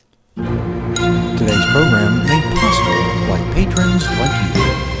program made possible by patrons like you.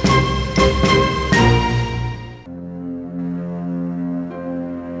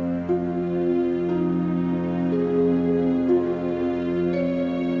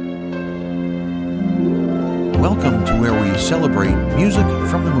 Welcome to where we celebrate music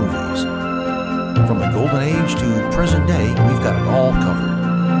from the movies. From the golden age to present day, we've got it all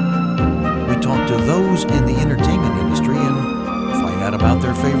covered. We talk to those in the entertainment industry and find out about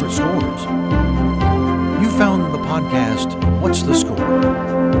their favorite scores. You found the podcast, What's the Score?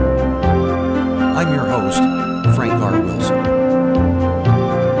 I'm your host, Frank R. Wilson.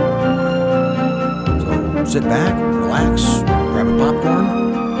 So sit back, relax, grab a popcorn,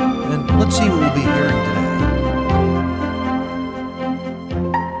 and let's see what we'll be hearing today.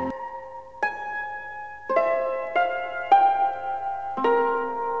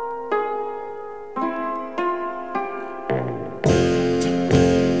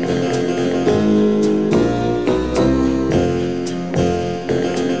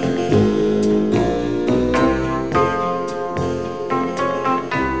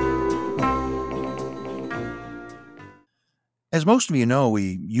 As most of you know,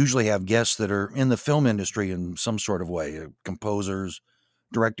 we usually have guests that are in the film industry in some sort of way, composers,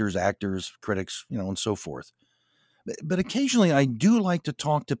 directors, actors, critics, and so forth. But occasionally I do like to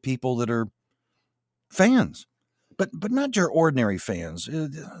talk to people that are fans, but not your ordinary fans,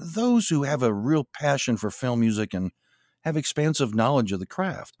 those who have a real passion for film music and have expansive knowledge of the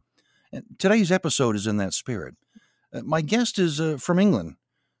craft. And today's episode is in that spirit. My guest is from England,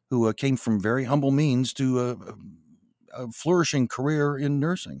 who came from very humble means to a flourishing career in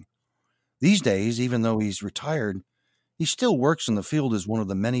nursing. These days, even though he's retired, he still works in the field as one of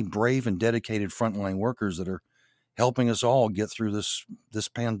the many brave and dedicated frontline workers that are helping us all get through this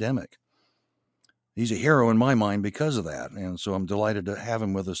pandemic. He's a hero in my mind because of that, and so I'm delighted to have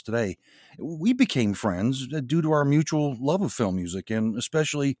him with us today. We became friends due to our mutual love of film music, and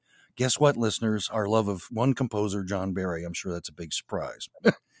especially, guess what, listeners, our love of one composer, John Barry. I'm sure that's a big surprise.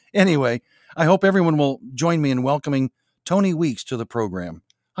 Anyway, I hope everyone will join me in welcoming Tony Weeks to the program.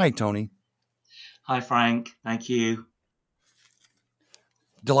 Hi, Tony. Hi, Frank. Thank you.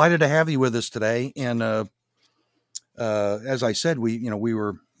 Delighted to have you with us today. And as I said,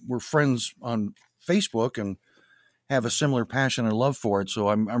 we're friends on Facebook and have a similar passion and love for it. So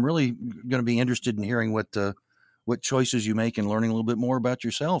I'm really going to be interested in hearing what choices you make and learning a little bit more about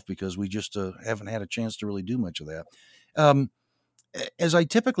yourself, because we just haven't had a chance to really do much of that. As I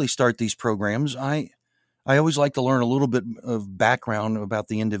typically start these programs, I always like to learn a little bit of background about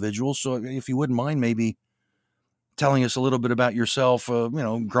the individual. So if you wouldn't mind maybe telling us a little bit about yourself,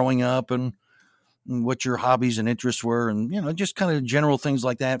 growing up and what your hobbies and interests were, and, just kind of general things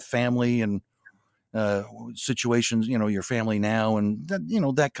like that, family and situations, your family now and that,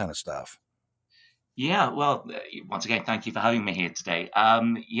 that kind of stuff. Yeah, well, once again, thank you for having me here today.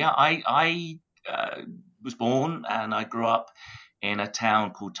 I was born and I grew up in a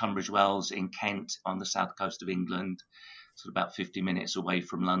town called Tunbridge Wells in Kent on the south coast of England, sort of about 50 minutes away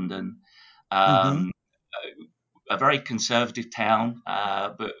from London. A very conservative town,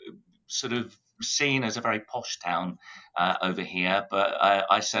 but sort of seen as a very posh town over here. But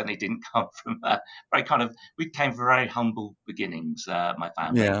I certainly didn't come from we came from very humble beginnings, my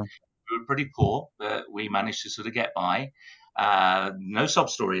family. Yeah. We were pretty poor, but we managed to sort of get by. No sob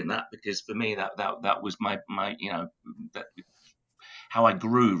story in that, because for me that was my how I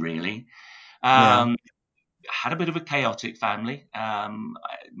grew, really. Had a bit of a chaotic family.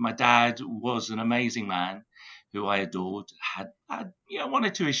 My dad was an amazing man who I adored. Had one or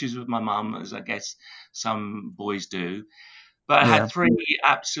two issues with my mum, as I guess some boys do. But I had three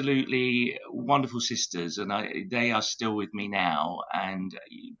absolutely wonderful sisters, and they are still with me now. And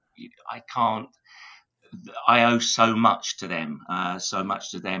I owe so much to them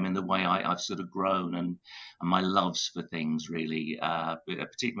in the way I've sort of grown and my loves for things, really.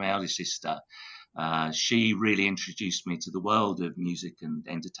 Particularly my eldest sister. She really introduced me to the world of music and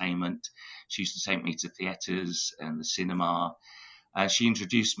entertainment. She used to take me to theatres and the cinema. She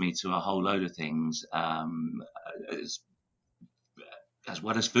introduced me to a whole load of things, as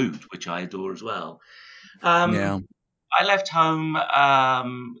well as food, which I adore as well. I left home.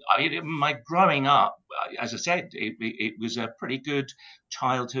 My growing up, as I said, it was a pretty good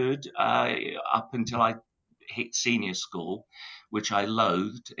childhood up until I hit senior school, which I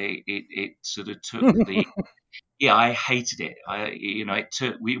loathed. It sort of took the I hated it. It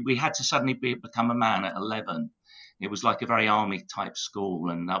took we had to suddenly become a man at 11. It was like a very army type school,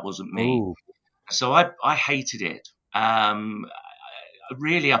 and that wasn't me. Ooh. So I hated it.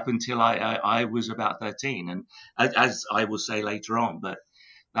 Really up until I was about 13, and as I will say later on, but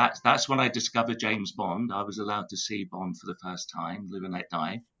That's when I discovered James Bond. I was allowed to see Bond for the first time, Live and Let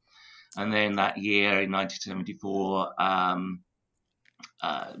Die. And then that year in 1974,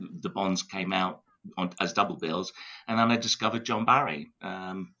 the Bonds came out as double bills, and then I discovered John Barry.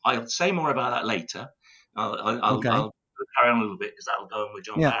 I'll say more about that later. I'll carry on a little bit because that'll go on with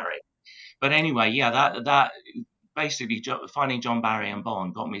John Barry. But anyway, that basically finding John Barry and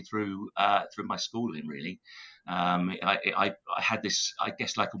Bond got me through my schooling, really. I had this, I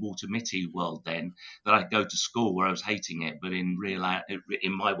guess, like a Walter Mitty world then, that I'd go to school where I was hating it, but in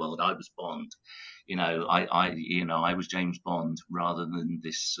my world, I was Bond. I was James Bond rather than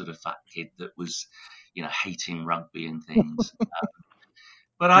this sort of fat kid that was, hating rugby and things.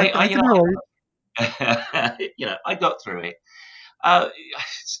 But I got through it.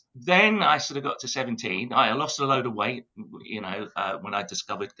 Then I sort of got to 17. I lost a load of weight, when I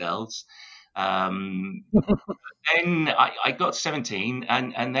discovered girls. Then I got to 17,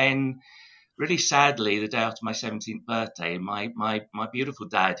 and then really sadly, the day after my 17th birthday, my beautiful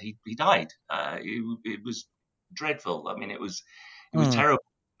dad, he died. It was dreadful. I mean, it was terrible,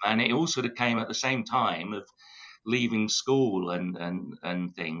 and it all sort of came at the same time of leaving school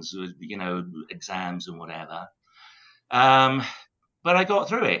and things, exams and whatever. But I got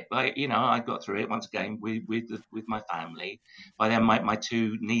through it. I got through it once again with my family. By then, my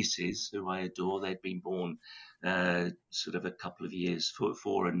two nieces, who I adore, they'd been born sort of a couple of years,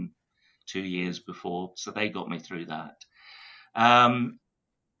 4 and 2 years before, so they got me through that.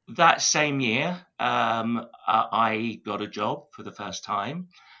 That same year, I got a job for the first time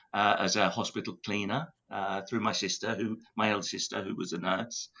as a hospital cleaner through my elder sister, who was a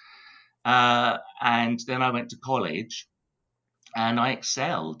nurse. And then I went to college. And I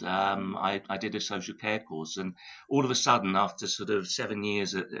excelled. I did a social care course, and all of a sudden, after sort of 7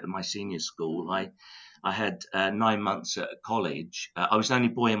 years at my senior school, I had 9 months at college. I was the only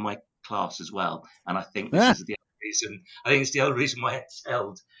boy in my class as well, and I think this is the other reason. I think it's the other reason why I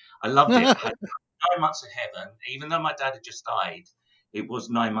excelled. I loved it. I had 9 months of heaven, even though my dad had just died. It was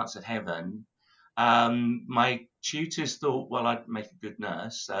 9 months of heaven. My tutors thought, well, I'd make a good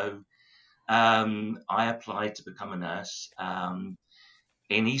nurse, so. I applied to become a nurse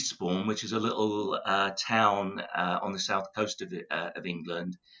in Eastbourne, which is a little town on the south coast of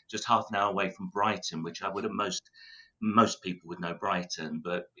England, just half an hour away from Brighton, which I would have most people would know Brighton,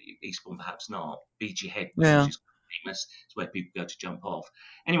 but Eastbourne perhaps not. Beachy Head, which is famous, it's where people go to jump off.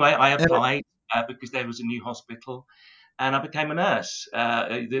 Anyway, I applied because there was a new hospital, and I became a nurse.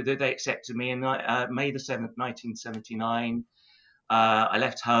 They accepted me in May the 7th, 1979. I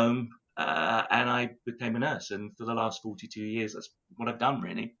left home. And I became a nurse, and for the last 42 years, that's what I've done,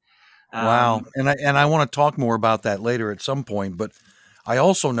 really. Wow, and I want to talk more about that later at some point. But I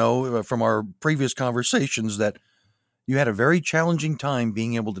also know from our previous conversations that you had a very challenging time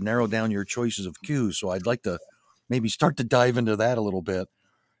being able to narrow down your choices of cues. So I'd like to maybe start to dive into that a little bit,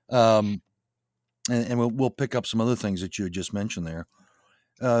 and we'll pick up some other things that you had just mentioned there.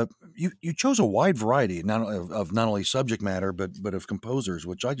 You chose a wide variety of not only subject matter but of composers,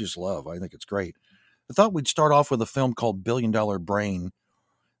 which I just love. I think it's great. I thought we'd start off with a film called $1 Billion Brain.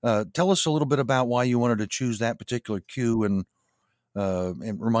 Tell us a little bit about why you wanted to choose that particular cue, and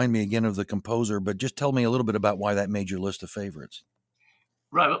remind me again of the composer. But just tell me a little bit about why that made your list of favorites.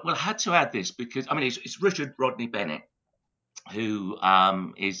 Right. Well, I had to add this because it's Richard Rodney Bennett, who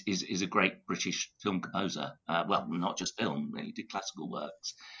is a great British film composer. Well, not just film; he did classical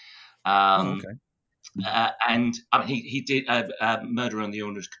works. And he did Murder on the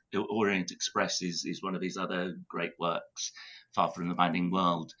Orient Express is one of his other great works. Far from the Maddening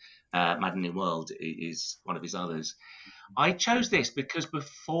World is one of his others. I chose this because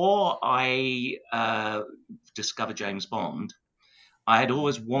before I discovered James Bond, I had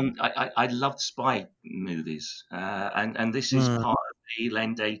always I loved spy movies, and this is part of the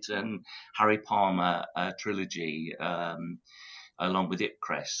Len Deighton, Harry Palmer trilogy, along with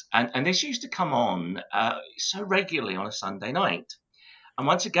Ipcress, and this used to come on so regularly on a Sunday night. And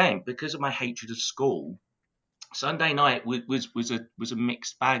once again, because of my hatred of school, Sunday night was a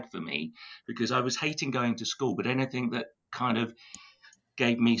mixed bag for me, because I was hating going to school, but anything that kind of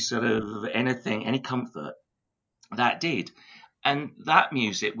gave me sort of any comfort, that did. And that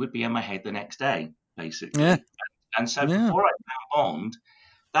music would be in my head the next day, basically. Yeah. And so before I found Bond,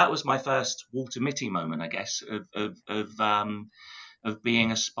 that was my first Walter Mitty moment, I guess, of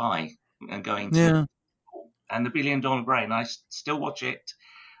being a spy and going to school. And the $1 Billion Brain, I still watch it,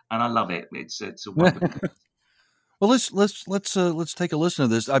 and I love it. It's a wonderful. Well, let's take a listen to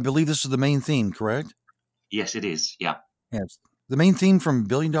this. I believe this is the main theme, correct? Yes, it is. Yeah. Yes, the main theme from $1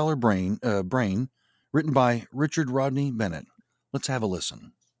 Billion Brain, written by Richard Rodney Bennett. Let's have a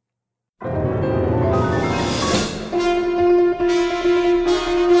listen.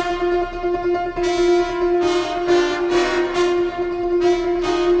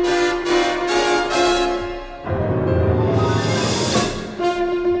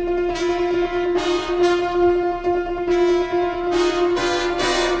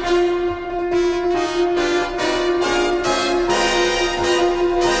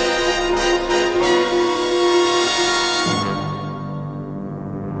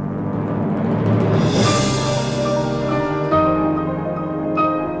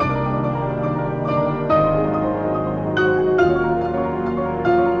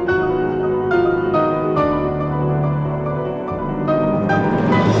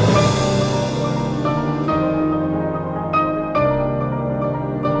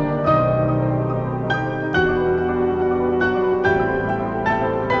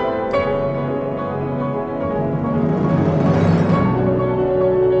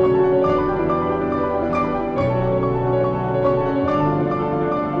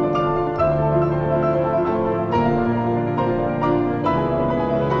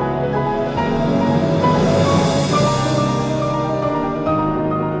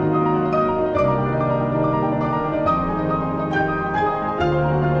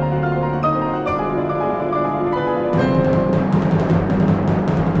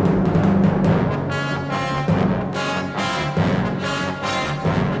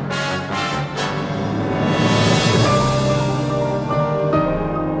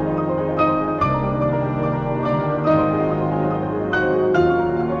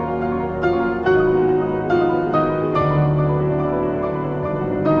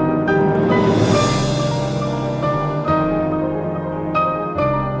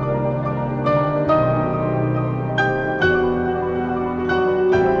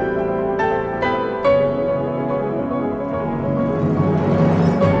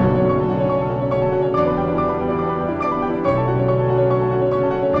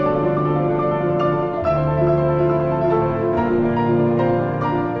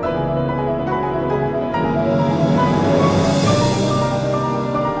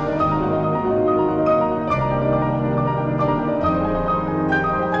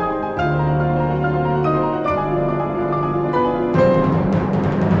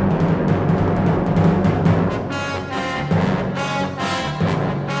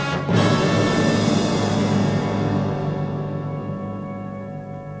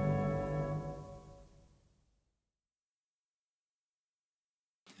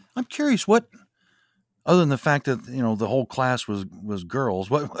 I'm curious, what, other than the fact that the whole class was girls,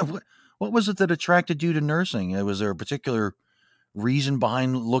 what was it that attracted you to nursing? Was there a particular reason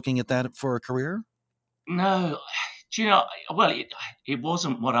behind looking at that for a career? No, do you know? Well, it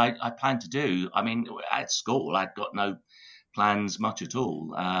wasn't what I planned to do. I mean, at school, I'd got no plans much at all.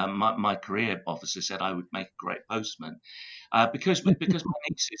 My career officer said I would make a great postman because my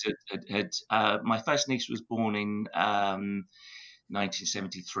nieces my first niece was born in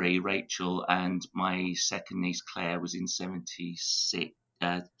 1973, Rachel, and my second niece Claire was in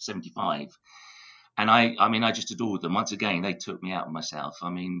 75. And I mean, I just adored them. Once again, they took me out of myself. I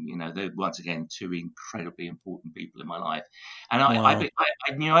mean, they're once again two incredibly important people in my life. And Wow. I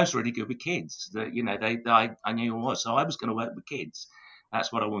knew I was really good with kids. That I knew I was. So I was going to work with kids.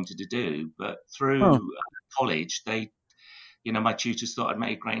 That's what I wanted to do. But through Huh. college, my tutors thought I'd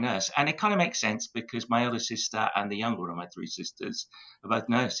make a great nurse, and it kind of makes sense because my elder sister and the younger of my three sisters are both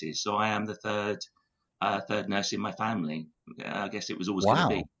nurses. So I am the third nurse in my family. I guess it was always going to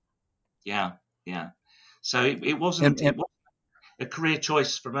be. Wow. Yeah, yeah. So it And, wasn't and a career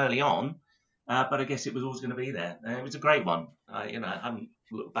choice from early on, but I guess it was always going to be there. And it was a great one. I haven't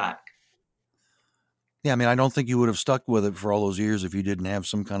looked back. yeah, I mean, I don't think you would have stuck with it for all those years if you didn't have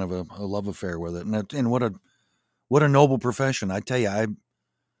some kind of a love affair with it. And what a noble profession. I tell you, I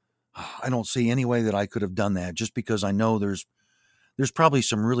don't see any way that I could have done that, just because I know there's probably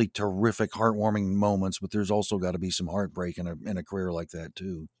some really terrific, heartwarming moments, but there's also got to be some heartbreak in a career like that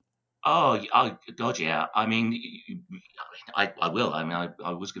too. Oh, God, yeah. I mean, I will. I mean,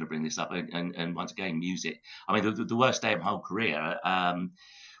 I was going to bring this up, and once again, music. I mean, the worst day of my whole career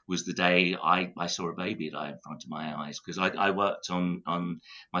was the day I saw a baby die in front of my eyes, because I worked on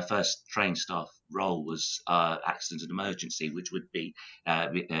my first trained staff role was accident and emergency, which would be ER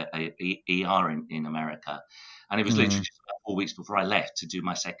in America, and it was literally Mm-hmm. just about 4 weeks before I left to do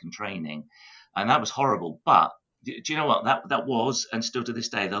my second training, and that was horrible. But do you know what, that was, and still to this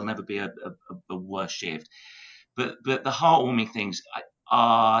day there'll never be a worse shift. But the heartwarming things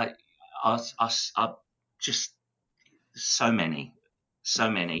are just so many, so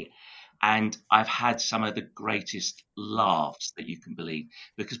many. And I've had some of the greatest laughs that you can believe,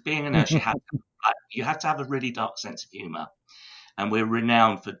 because being a nurse, you have to have a really dark sense of humour, and we're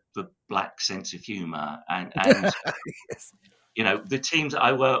renowned for black sense of humour. And Yes. you know, the teams that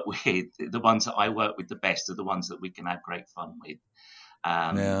I work with, the ones that I work with the best are the ones that we can have great fun with.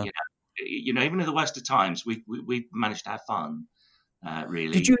 Yeah. You know, even in the worst of times, we managed to have fun.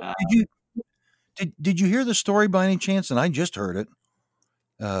 Really. Did you hear the story by any chance? And I just heard it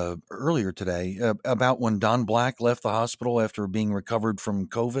earlier today about when Don Black left the hospital after being recovered from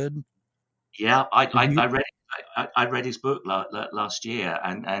COVID. Yeah, I read his book last year,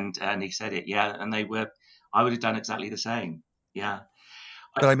 and he said it. Yeah, and I would have done exactly the same. Yeah.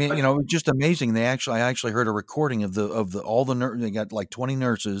 But I mean, you know, just amazing. I actually heard a recording of all the nurses. They got like 20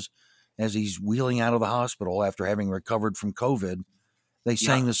 nurses as he's wheeling out of the hospital after having recovered from COVID. They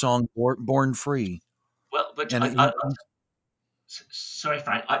sang the song "Born Free." Well, but sorry,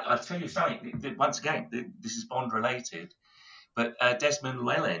 Frank. I'll tell you something. Once again, this is Bond related. But Desmond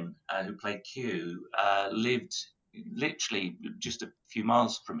Llewellyn, who played Q, lived literally just a few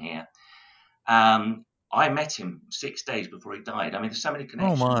miles from here. I met him 6 days before he died. I mean, there's so many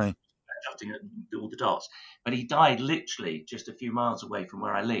connections. Oh, my. Jotting all the dots. But he died literally just a few miles away from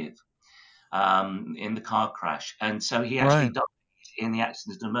where I live, in the car crash. And so he actually died in the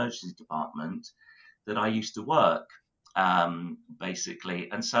accident and emergency department that I used to work, basically.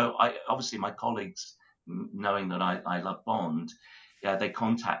 And so obviously my colleagues, knowing that I love Bond, they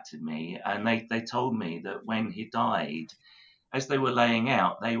contacted me, and they told me that when he died, as they were laying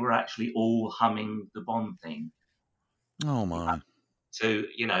out, they were actually all humming the Bond theme. Oh my! So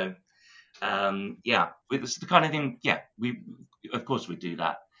you know, it's the kind of thing. Yeah, of course we do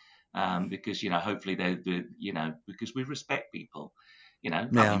that, because you know, hopefully because we respect people. You know, I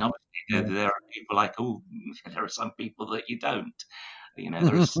mean, obviously there are people like, there are some people that you don't. You know,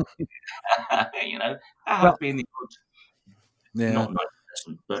 there's, you know, that have been the odd, not nice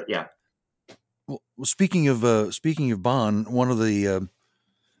person, but yeah. Well, speaking of Bond, one of the,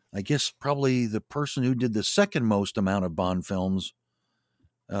 I guess probably the person who did the second most amount of Bond films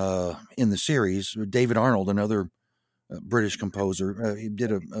in the series, David Arnold, another British composer, he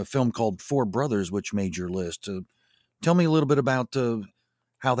did a film called Four Brothers, which made your list. Tell me a little bit about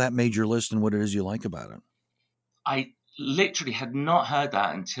how that made your list and what it is you like about it. I literally had not heard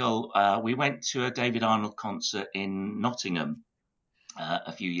that until we went to a David Arnold concert in Nottingham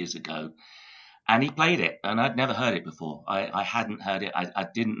a few years ago, and he played it, and I'd never heard it before. I hadn't heard it. I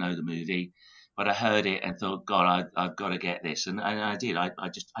didn't know the movie, but I heard it and thought, God, I've got to get this, and I did. I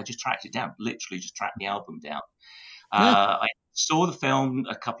just tracked it down. Literally, just tracked the album down. I saw the film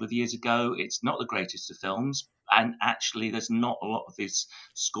a couple of years ago. It's not the greatest of films, and actually, there's not a lot of his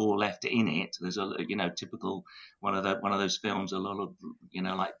score left in it. There's a typical one of those films. A lot of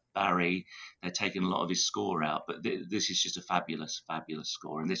like Barry, they're taking a lot of his score out. But this is just a fabulous, fabulous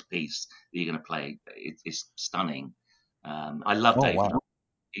score. And this piece that you're going to play, it's stunning. I love David. Wow.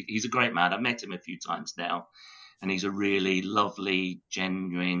 He's a great man. I've met him a few times now, and he's a really lovely,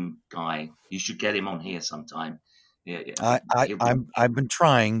 genuine guy. You should get him on here sometime. Yeah. I've been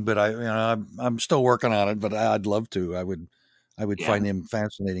trying, but I'm still working on it. But I'd love to. I would find him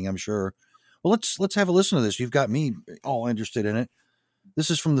fascinating, I'm sure. Well, let's have a listen to this. You've got me all interested in it.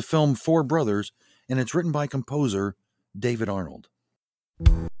 This is from the film Four Brothers, and it's written by composer David Arnold.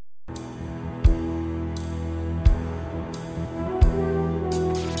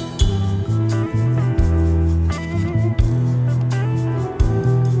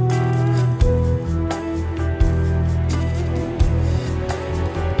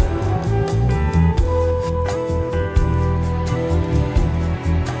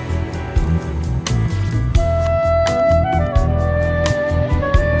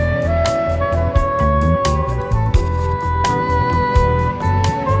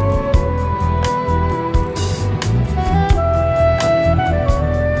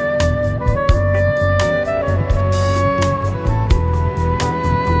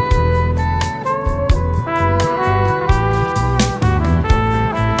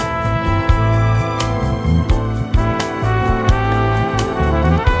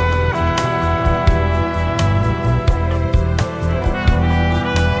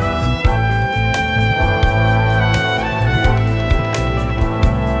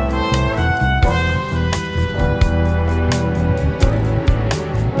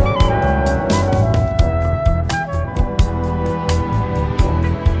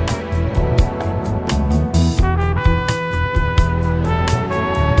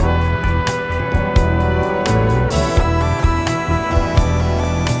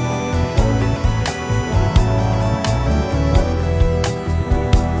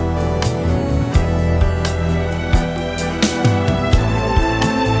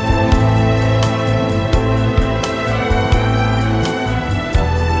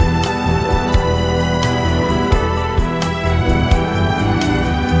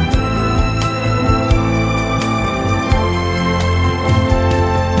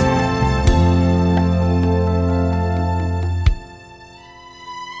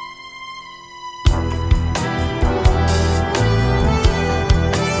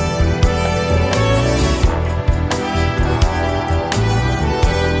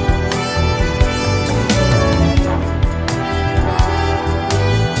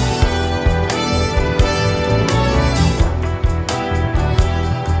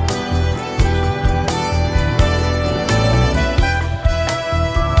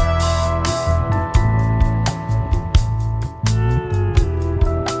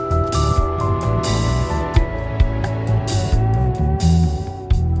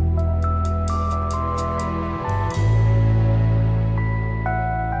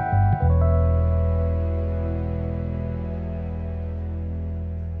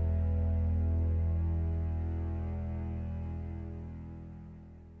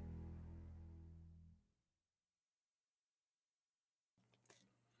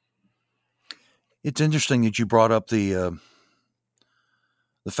 It's interesting that you brought up the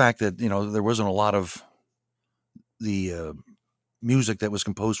fact that there wasn't a lot of the music that was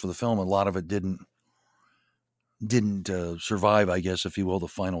composed for the film. A lot of it didn't survive, I guess, if you will, the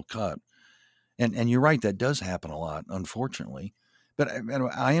final cut. And you're right, that does happen a lot, unfortunately. But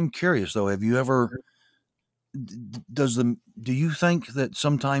I am curious though. Have you ever? Do you think that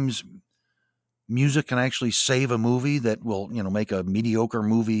sometimes music can actually save a movie that will, make a mediocre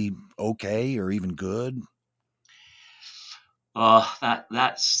movie okay or even good? Oh, that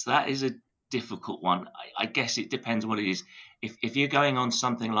is a difficult one. I guess it depends what it is. If you're going on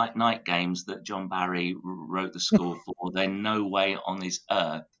something like Night Games that John Barry wrote the score for, then no way on this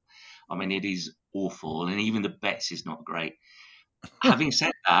earth. I mean, it is awful, and even the best is not great. Having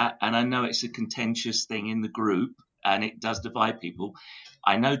said that, and I know it's a contentious thing in the group, and it does divide people.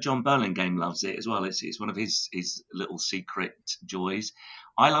 I know John Burlingame loves it as well. It's one of his little secret joys.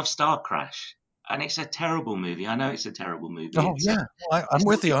 I love Star Crash, and it's a terrible movie. I know it's a terrible movie. Oh, yeah. I'm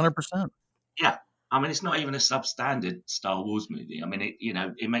with you 100%. Yeah. I mean, it's not even a substandard Star Wars movie. I mean,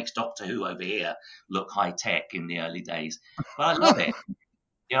 it makes Doctor Who over here look high tech in the early days, but I love it.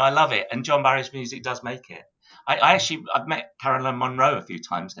 I love it, and John Barry's music does make it. I've met Caroline Munro a few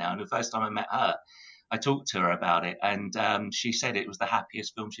times now, and the first time I met her, I talked to her about it, and she said it was the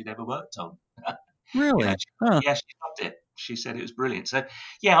happiest film she'd ever worked on. Really? Yeah, she loved it. She said it was brilliant. So,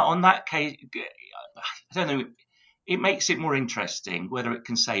 yeah, on that case, I don't know. It makes it more interesting. Whether it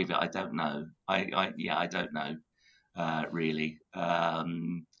can save it, I don't know. I don't know, really.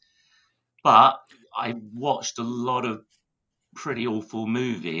 But I watched a lot of pretty awful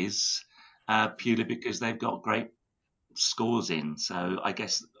movies purely because they've got great scores in. So I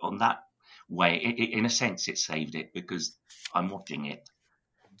guess on that way, in a sense, it saved it because I'm watching it.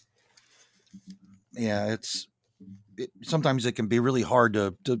 Yeah, sometimes it can be really hard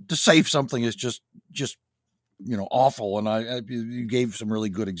to save something that's just awful. And you gave some really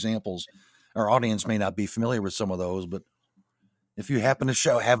good examples. Our audience may not be familiar with some of those, but if you happen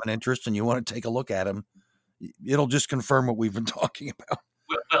to have an interest and you want to take a look at them, it'll just confirm what we've been talking about.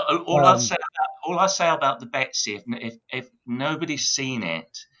 Well, all I'll say about the Betsy, if nobody's seen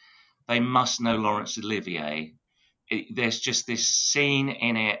it, they must know Laurence Olivier. There's just this scene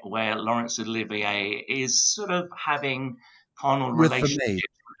in it where Laurence Olivier is sort of having carnal relationships with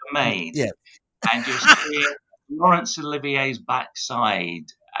the maid. Yeah. And you're seeing Laurence Olivier's backside,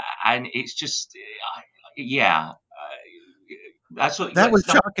 and it's just, yeah. That was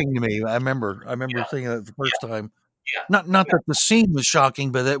shocking to me. I remember seeing it the first time. Yeah. Not that the scene was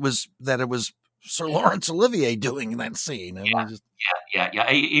shocking, but it was Sir Laurence Olivier doing that scene.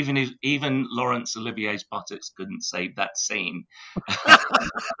 Yeah. Even Laurence Olivier's buttocks couldn't save that scene.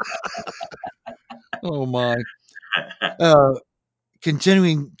 Oh my!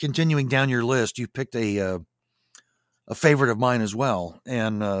 Continuing down your list, you picked a favorite of mine as well,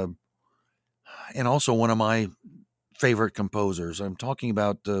 and also one of my favorite composers. I'm talking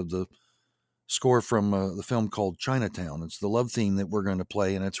about the score from the film called Chinatown. It's the love theme that we're going to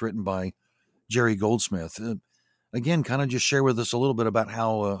play, and it's written by Jerry Goldsmith. Again, kind of just share with us a little bit about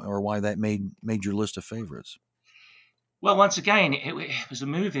how or why that made your list of favorites. Well, once again, it was a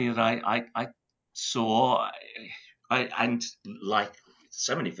movie that I saw, and like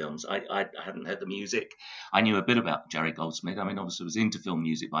so many films, I hadn't heard the music. I knew a bit about Jerry Goldsmith. I mean, obviously, I was into film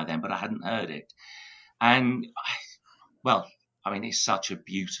music by then, but I hadn't heard it. And it's such a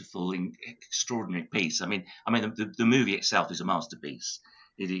beautiful, extraordinary piece. I mean, the movie itself is a masterpiece.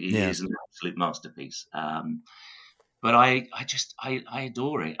 It is an absolute masterpiece. But I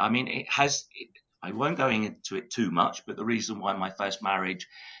adore it. I mean, I won't go into it too much, but the reason why my first marriage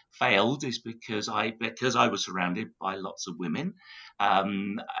failed is because I was surrounded by lots of women.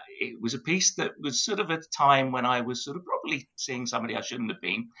 It was a piece that was sort of at a time when I was sort of probably seeing somebody I shouldn't have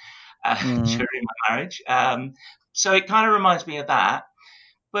been during my marriage. So it kind of reminds me of that.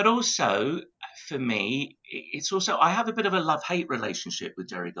 But also, for me, it's also, I have a bit of a love-hate relationship with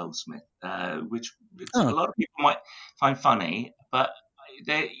Jerry Goldsmith, which a lot of people might find funny, but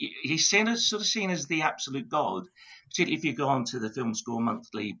he's seen as the absolute god, particularly if you go onto the Film Score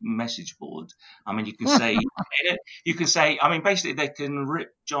Monthly message board. I mean, you can say, basically they can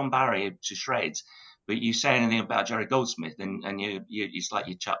rip John Barry to shreds, but you say anything about Jerry Goldsmith and it's like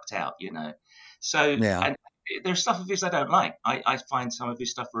you're chucked out, So, and there's stuff of his I don't like. I find some of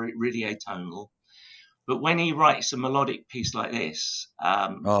his stuff really atonal. But when he writes a melodic piece like this,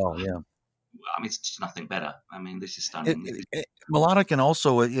 it's just nothing better. I mean, this is stunning. Melodic, and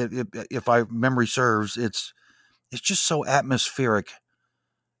also, if my memory serves, it's just so atmospheric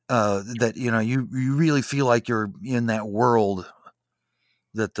that you really feel like you're in that world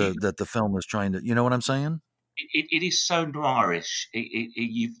that the film is trying to. You know what I'm saying? It is so noirish.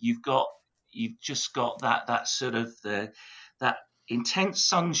 You've just got that sort of that intense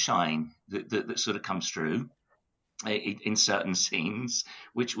sunshine that sort of comes through in certain scenes,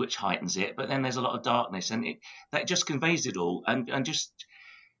 which heightens it. But then there's a lot of darkness, and that just conveys it all, and just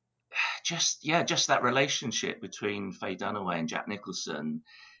that relationship between Faye Dunaway and Jack Nicholson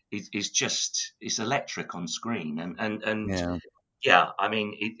is just, it's electric on screen, and Yeah. yeah, I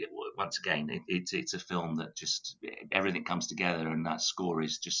mean, once again, it's a film that just everything comes together, and that score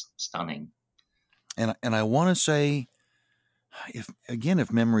is just stunning. And I want to say,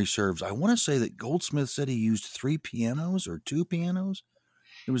 if memory serves, I want to say that Goldsmith said he used 3 pianos or 2 pianos.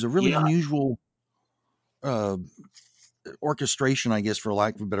 It was a really unusual orchestration, I guess, for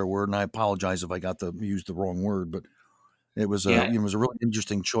lack of a better word. And I apologize if I used the wrong word, but it was it was a really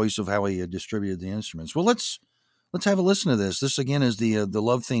interesting choice of how he distributed the instruments. Well, let's have a listen to this. This again is the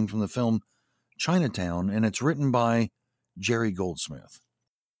love theme from the film Chinatown, and it's written by Jerry Goldsmith.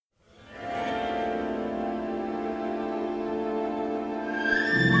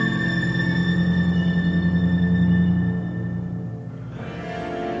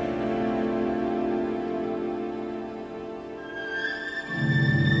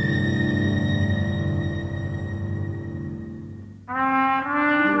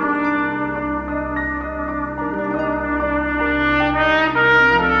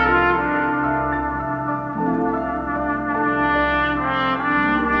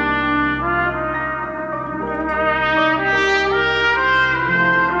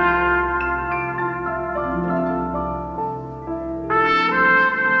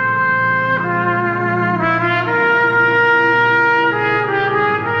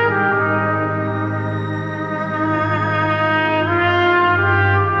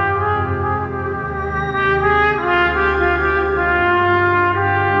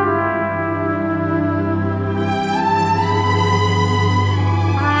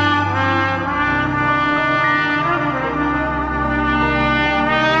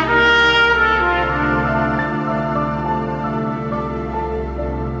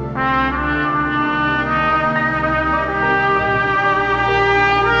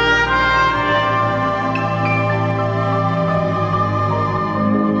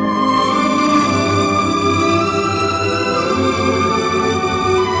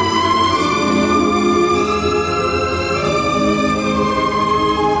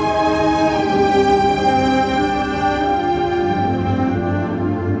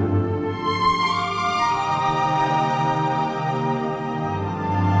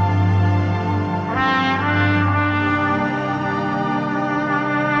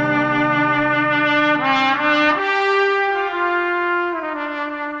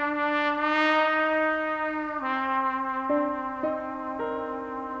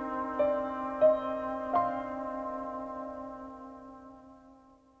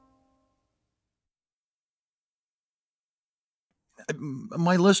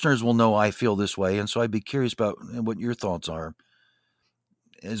 My listeners will know I feel this way, and so I'd be curious about what your thoughts are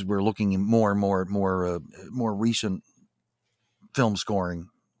as we're looking more and more recent film scoring,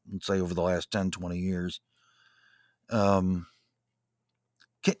 let's say over the last 10, 20 years. Can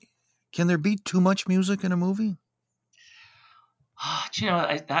there be too much music in a movie? Do you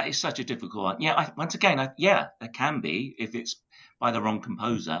know, that is such a difficult one. Yeah, once again, there can be if it's by the wrong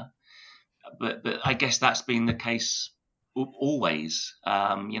composer, but I guess that's been the case always.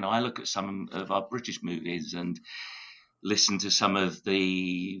 I look at some of our British movies and listen to some of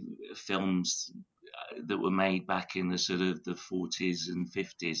the films that were made back in the sort of the 40s and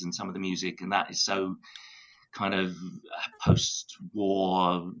 50s, and some of the music, and that is so kind of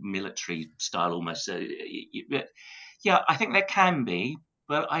post-war military style almost. Yeah, I think there can be,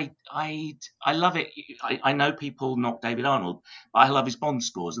 but I love it. I know people knock David Arnold, but I love his Bond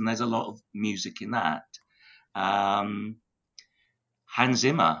scores, and there's a lot of music in that. Hans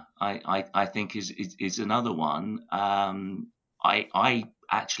Zimmer, I think is another one. I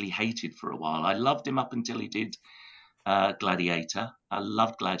actually hated for a while. I loved him up until he did Gladiator. I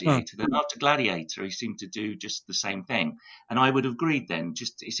loved Gladiator. Then after Gladiator, he seemed to do just the same thing, and I would have agreed then.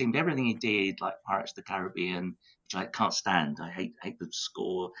 Just it seemed everything he did, like Pirates of the Caribbean, which I can't stand. I hate the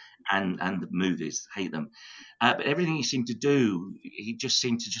score and the movies, hate them. But everything he seemed to do, he just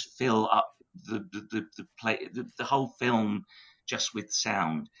seemed to just fill up the whole film just with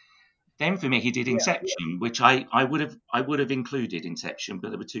sound. Then for me, he did Inception, which I would have included Inception, but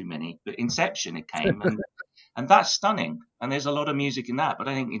there were too many. But Inception, it came, and that's stunning. And there's a lot of music in that, but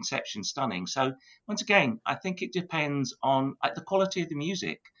I think Inception's stunning. So once again, I think it depends on the quality of the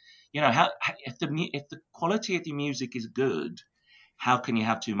music. You know, if the quality of the music is good, how can you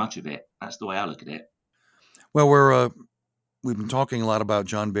have too much of it? That's the way I look at it. Well, we've been talking a lot about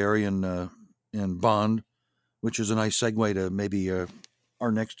John Barry and Bond, which is a nice segue to maybe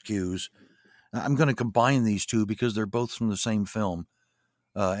our next cues. I'm going to combine these two because they're both from the same film,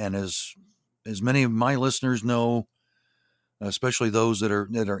 and as many of my listeners know, especially those that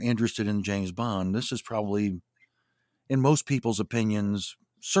are interested in James Bond, this is probably, in most people's opinions,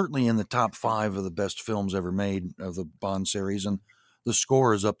 certainly in the top 5 of the best films ever made of the Bond series, and the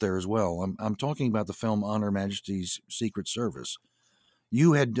score is up there as well. I'm talking about the film On Her Majesty's Secret Service.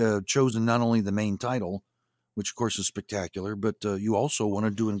 You had chosen not only the main title, which of course is spectacular, but you also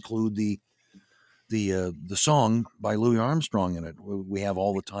wanted to include the song by Louis Armstrong in it. We Have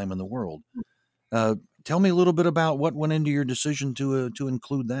All the Time in the World. Tell me a little bit about what went into your decision to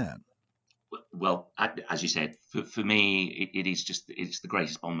include that. Well, as you said, for me, it's the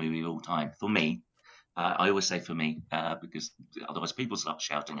greatest Bond movie of all time. For me, I always say for me, because otherwise people start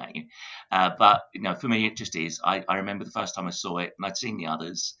shouting at you. But for me, it just is. I remember the first time I saw it, and I'd seen the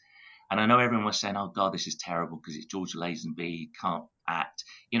others, and I know everyone was saying, "Oh God, this is terrible because it's George Lazenby, he can't act."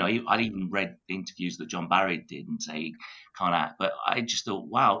 I'd even read interviews that John Barry did and say he can't act, but I just thought,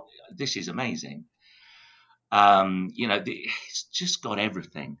 wow, this is amazing. It's just got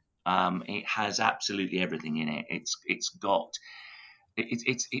everything. It has absolutely everything in it.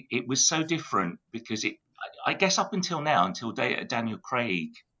 It was so different because I guess up until now, until Daniel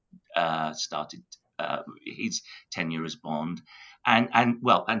Craig started his tenure as Bond,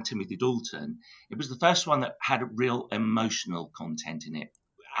 and Timothy Dalton, it was the first one that had a real emotional content in it,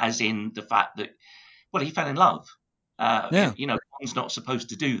 as in the fact that, well, he fell in love. Bond's not supposed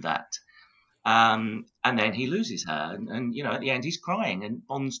to do that. And then he loses her, and at the end he's crying, and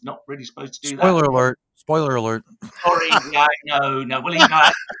Bond's not really supposed to do that. Spoiler alert. Sorry, yeah, no.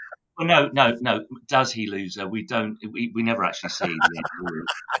 Well, no. Does he lose her? We don't. We never actually see. I'm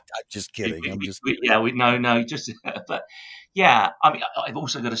just kidding. But yeah. I mean, I've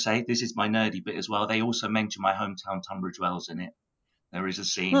also got to say, this is my nerdy bit as well. They also mention my hometown, Tunbridge Wells, in it. There is a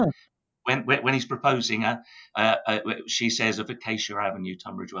scene. When he's proposing, she says of Acacia Avenue,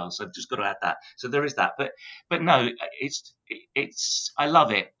 Tunbridge Wells. So I've just got to add that. So there is that. But no, it's I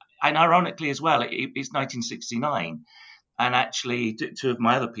love it. And ironically as well, it's 1969. And actually, two of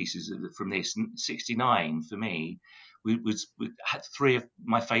my other pieces from this, 69 for me, we had 3 of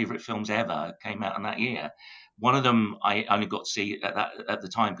my favourite films ever came out in that year. One of them I only got to see at the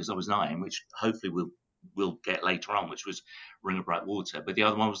time because I was 9, which hopefully we'll get later on, which was Ring of Bright Water. But the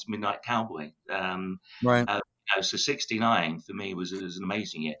other one was Midnight Cowboy. Right. So 69 for me was an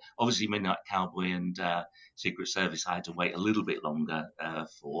amazing year. Obviously, Midnight Cowboy and Secret Service I had to wait a little bit longer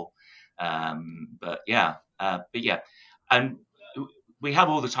for. But yeah. And We Have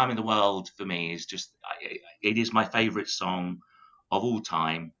All the Time in the World for me is just, it is my favourite song of all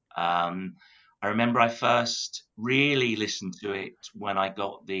time. I remember I first really listened to it when I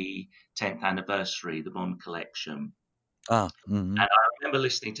got the 10th anniversary, the Bond collection. Mm-hmm. And I remember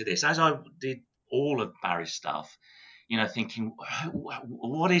listening to this as I did all of Barry's stuff, thinking,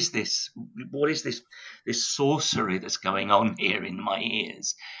 what is this? What is this sorcery that's going on here in my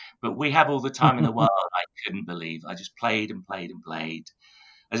ears? But We Have All the Time in the World, I couldn't believe. I just played and played and played.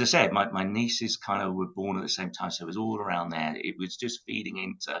 As I said, my nieces kind of were born at the same time, so it was all around there. It was just feeding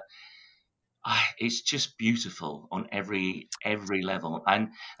into. It's just beautiful on every level, and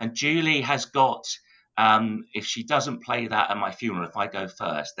Julie has got. If she doesn't play that at my funeral, if I go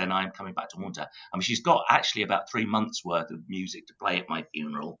first, then I'm coming back to haunt her. I mean, she's got actually about 3 months worth of music to play at my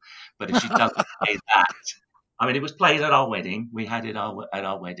funeral, but if she doesn't play that, I mean, it was played at our wedding. We had it at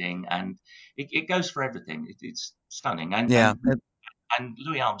our wedding, and it goes for everything. It's stunning, and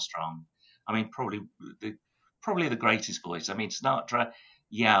Louis Armstrong. I mean, probably the greatest voice. I mean, Sinatra,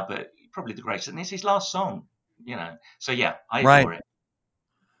 yeah, but probably the greatest. And it's his last song, So yeah, I adore it.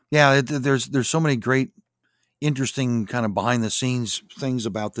 Yeah, there's so many great, interesting kind of behind the scenes things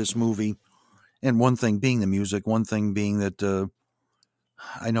about this movie, and one thing being the music. One thing being that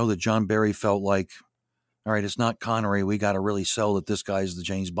I know that John Barry felt like, all right, it's not Connery. We got to really sell that this guy's the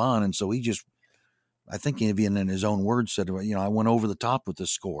James Bond, and so he just, I think even in his own words said, I went over the top with the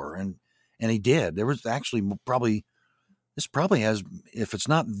score, and he did. There was actually this probably has, if it's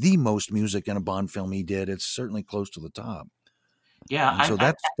not the most music in a Bond film he did, it's certainly close to the top. Yeah, and so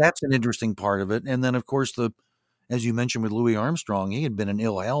that's an interesting part of it. And then, of course, as you mentioned with Louis Armstrong, he had been in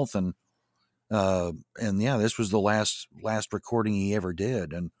ill health, and this was the last recording he ever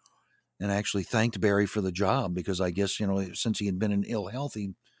did, and actually thanked Barry for the job because I guess since he had been in ill health,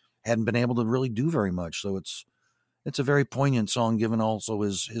 he hadn't been able to really do very much. So it's a very poignant song given also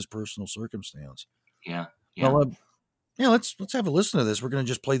his personal circumstance. Yeah. Well, Yeah, let's have a listen to this. We're going to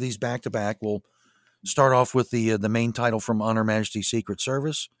just play these back to back. We'll start off with the main title from On Her Majesty's Secret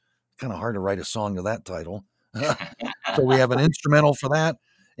Service. Kind of hard to write a song to that title. So we have an instrumental for that,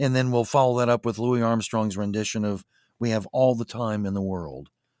 and then we'll follow that up with Louis Armstrong's rendition of We Have All the Time in the World.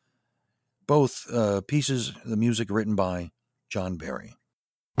 Both pieces, the music written by John Barry.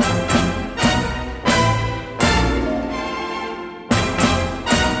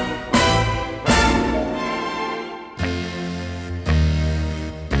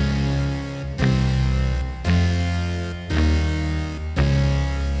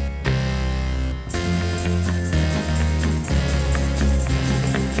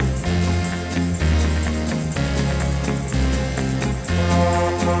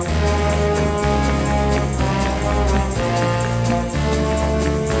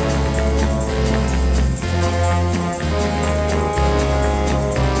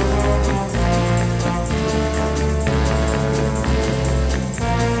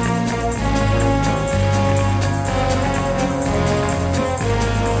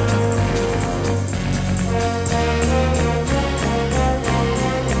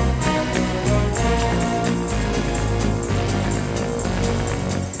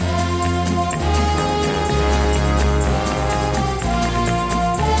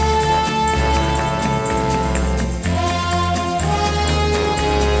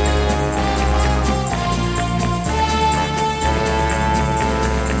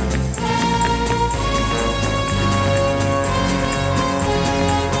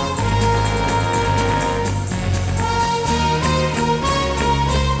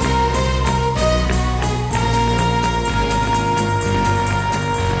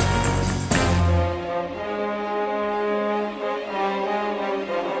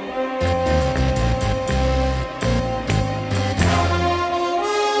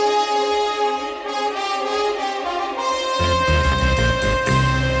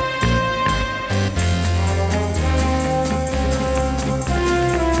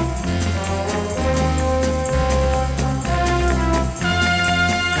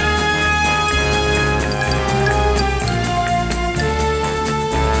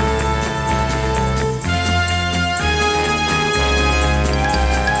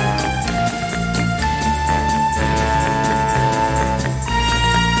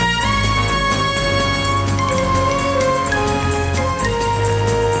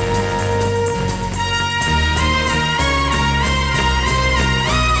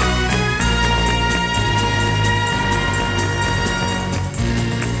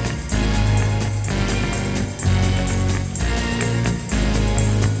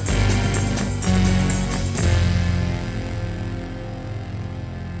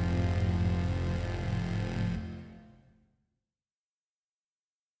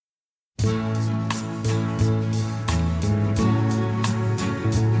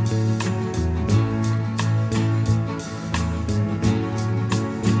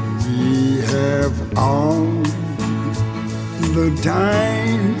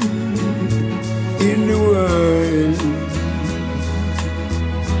 Time in the world,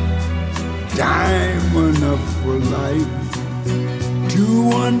 time enough for life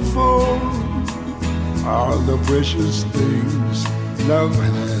to unfold all the precious things love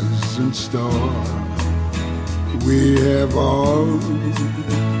has in store. We have all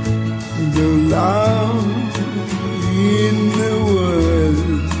the love in the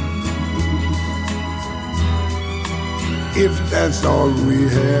world. If that's all we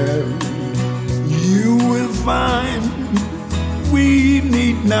have, you will find we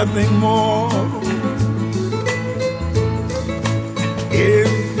need nothing more.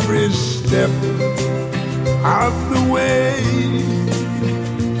 Every step of the way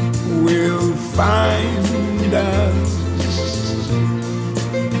will find us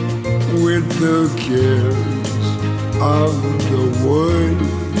with the cares of the world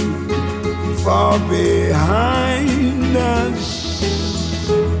far behind us.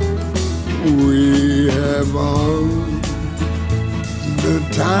 We have all the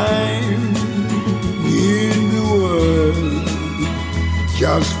time in the world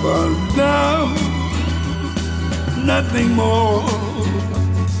just for love, nothing more,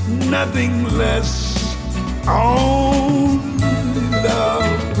 nothing less, only love.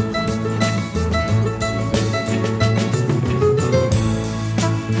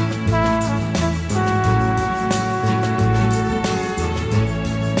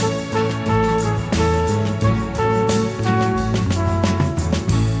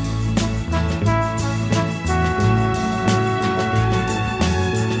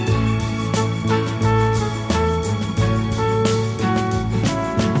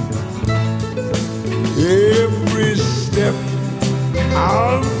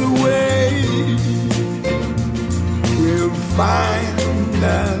 of the way will find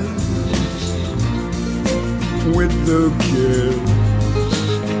us with the kiss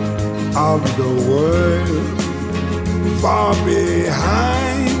of the world far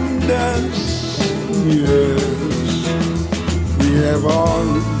behind us. Yes, we have all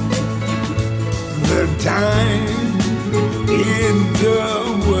the time in the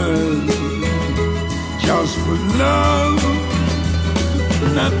world just for love,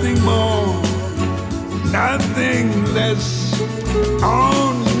 nothing more, nothing less,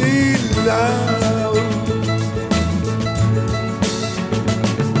 only love.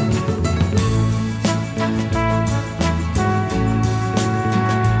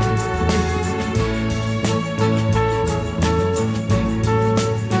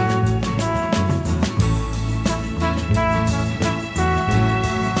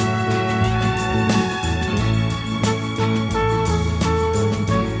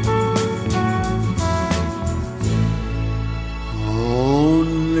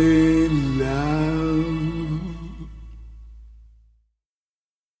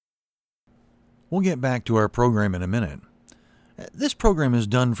 We'll get back to our program in a minute. This program is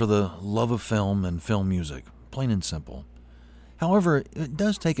done for the love of film and film music, plain and simple. However, it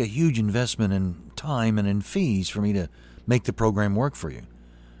does take a huge investment in time and in fees for me to make the program work for you.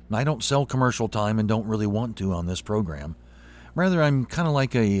 I don't sell commercial time and don't really want to on this program. Rather, I'm kind of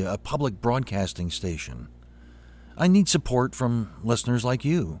like a public broadcasting station. I need support from listeners like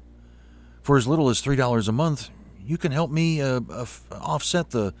you. For as little as $3 a month, you can help me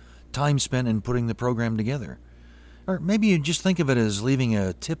offset the time spent in putting the program together. Or maybe you just think of it as leaving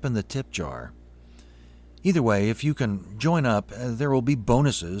a tip in the tip jar. Either way, if you can join up, there will be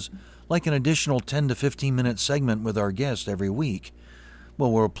bonuses, like an additional 10 to 15 minute segment with our guest every week.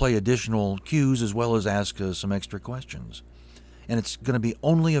 Well, we'll play additional cues as well as ask some extra questions. And it's going to be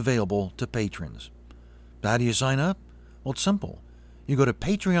only available to patrons. How do you sign up? Well, it's simple. You go to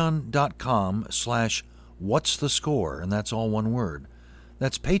patreon.com/whatsthescore, and that's all one word.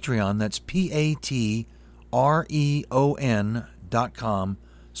 That's Patreon, that's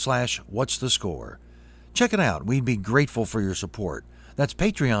patreon.com/whatsthescore. Check it out. We'd be grateful for your support. That's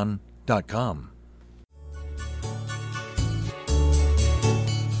patreon.com.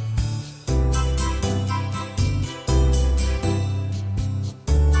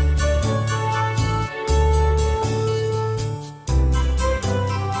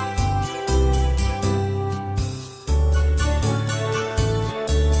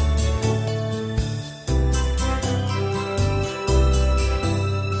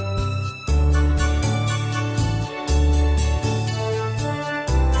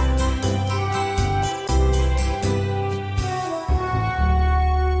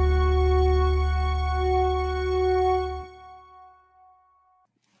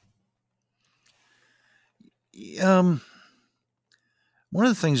 One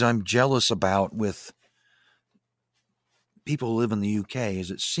of the things I'm jealous about with people who live in the UK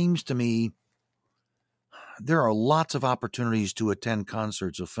is it seems to me there are lots of opportunities to attend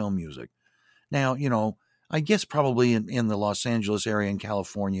concerts of film music. Now, I guess probably in the Los Angeles area in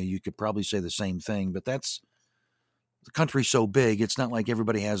California, you could probably say the same thing, but the country's so big, it's not like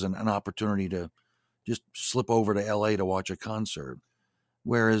everybody has an opportunity to just slip over to LA to watch a concert.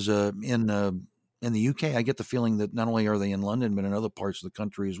 Whereas in the UK, I get the feeling that not only are they in London, but in other parts of the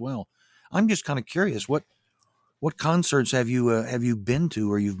country as well. I'm just kind of curious, what concerts have you been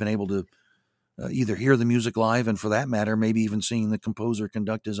to, or you've been able to either hear the music live, and for that matter, maybe even seeing the composer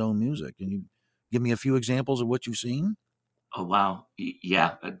conduct his own music? Can you give me a few examples of what you've seen? Oh, wow.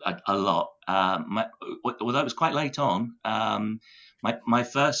 Yeah, a lot. Although it was quite late on, my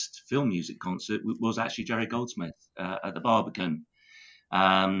first film music concert was actually Jerry Goldsmith at the Barbican.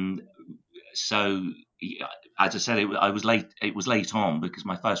 So, as I said, I was late. It was late on because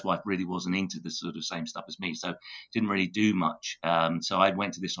my first wife really wasn't into the sort of same stuff as me, so didn't really do much. So I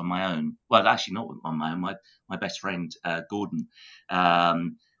went to this on my own. Well, actually, not on my own. My best friend Gordon.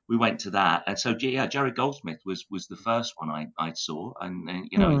 We went to that, and so yeah, Jerry Goldsmith was the first one I saw, and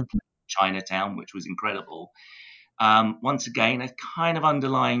Chinatown, which was incredible. Once again, I kind of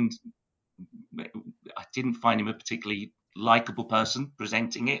underlined. I didn't find him a particularly likable person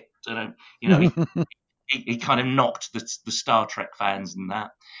presenting it. So, he kind of knocked the Star Trek fans and that.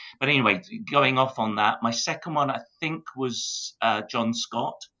 But anyway, going off on that, my second one I think was John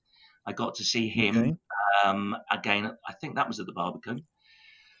Scott. I got to see him again. I think that was at the Barbican.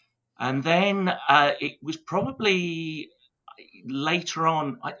 And then it was probably later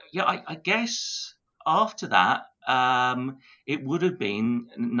on. I guess after that, it would have been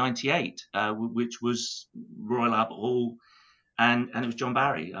 98, which was Royal Albert Hall. and it was John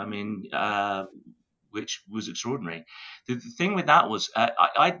Barry. I mean, which was extraordinary. The thing with that was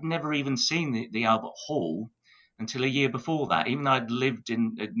I'd never even seen the Albert Hall until a year before that. Even though I'd lived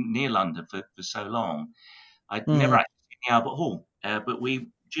in near London for so long, I'd never actually seen the Albert Hall. But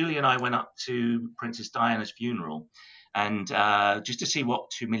Julie and I went up to Princess Diana's funeral, and just to see what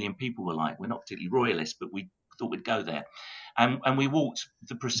 2 million people were like. We're not particularly royalist, but we thought we'd go there. And we walked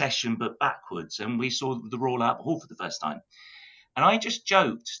the procession, but backwards, and we saw the Royal Albert Hall for the first time. And I just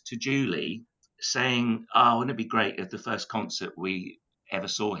joked to Julie, saying, "Oh, wouldn't it be great if the first concert we ever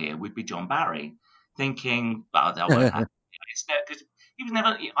saw here would be John Barry?" Thinking, "Well, that won't happen." Because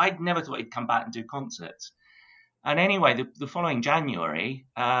I'd never thought he'd come back and do concerts. And anyway, the following January,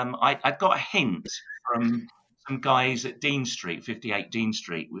 I got a hint from some guys at Dean Street, 58 Dean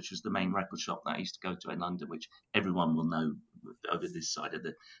Street, which was the main record shop that I used to go to in London, which everyone will know over this side of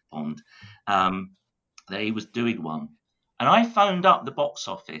the pond, that he was doing one. And I phoned up the box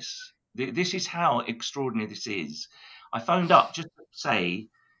office. This is how extraordinary this is. I phoned up just to say,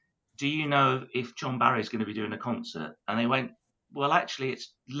 "Do you know if John Barry is going to be doing a concert?" And they went, "Well, actually,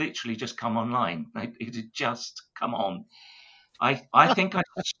 it's literally just come online. It had just come on." I think I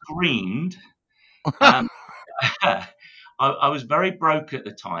screamed. I was very broke at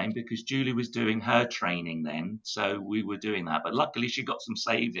the time because Julie was doing her training then, so we were doing that. But luckily, she got some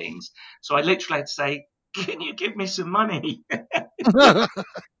savings, so I literally had to say, "Can you give me some money?"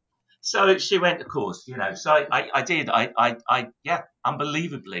 So she went, of course, So I did. Yeah,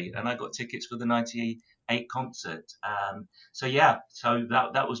 unbelievably, and I got tickets for the '98 concert. So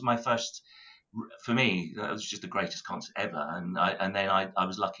that was my first. For me, that was just the greatest concert ever, and then I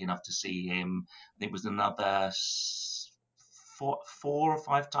was lucky enough to see him. I think it was another 4 or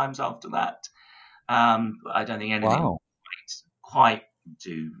 5 times after that. I don't think anything quite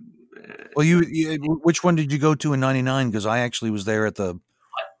do. Well, which one did you go to in '99? Because I actually was there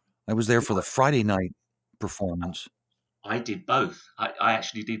I was there for the Friday night performance. I did both. I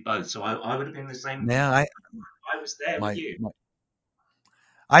actually did both. So I would have been the same. Yeah, I was there with you.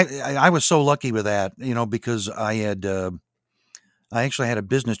 I was so lucky with that, because I actually had a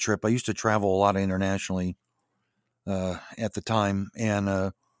business trip. I used to travel a lot internationally at the time, and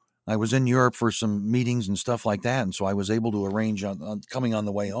I was in Europe for some meetings and stuff like that, and so I was able to arrange on coming on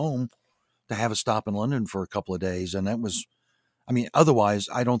the way home to have a stop in London for a couple of days, and that was, otherwise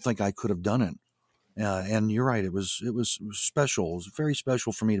I don't think I could have done it. And you're right, it was special. It was very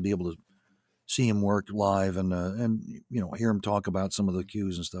special for me to be able to see him work live and hear him talk about some of the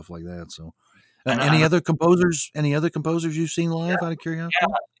cues and stuff like that. So, any other composers you've seen live out of curiosity?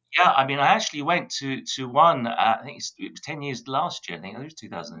 Yeah. I actually went to one. I think it was 10 years last year. I think it was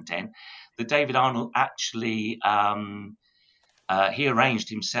 2010. That David Arnold actually he arranged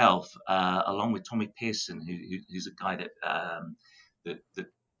himself along with Tommy Pearson, who's a guy that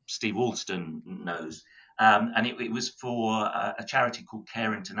Steve Alston knows, and it was for a charity called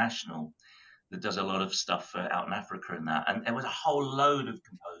Care International that does a lot of stuff out in Africa and that. And there was a whole load of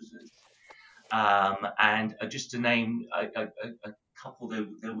composers. And just to name a couple, there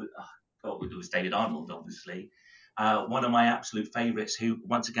was David Arnold, obviously. One of my absolute favourites, who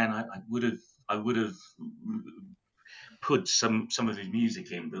once again I would have put some of his music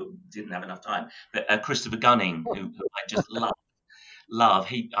in, but didn't have enough time. But Christopher Gunning, who I just love.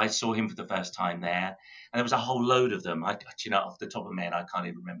 I saw him for the first time there, and there was a whole load of them. Off the top of my head, I can't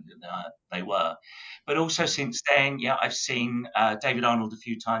even remember who they were. But also since then, I've seen David Arnold a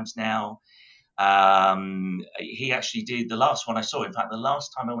few times now. He actually did the last one I saw. In fact, the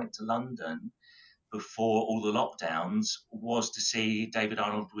last time I went to London before all the lockdowns was to see David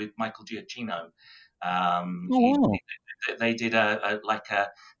Arnold with Michael Giacchino. They did a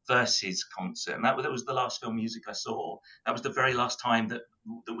Verses concert, and that was the last film music I saw. That was the very last time that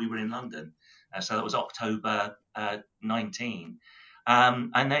we were in London, so that was October 19.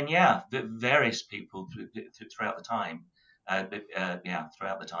 And then various people throughout the time,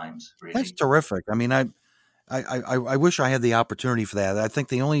 throughout the times. Really, that's terrific. I wish I had the opportunity for that. I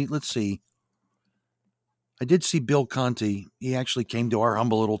think I did see Bill Conti. He actually came to our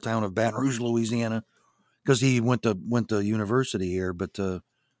humble little town of Baton Rouge, Louisiana, because he went to university here, but.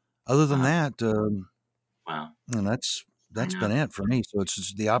 Other than that, wow, and that's been it for me. So it's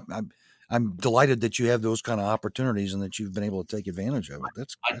just I'm delighted that you have those kind of opportunities and that you've been able to take advantage of it.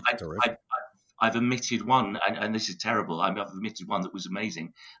 That's terrific. I've omitted one, and this is terrible. I've omitted one that was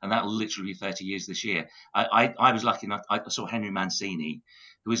amazing, and that will literally be 30 years this year. I was lucky enough. I saw Henry Mancini,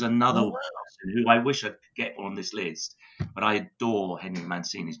 who is another person who I wish I could get on this list, but I adore Henry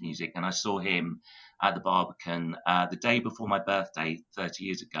Mancini's music, and I saw him at the Barbican the day before my birthday 30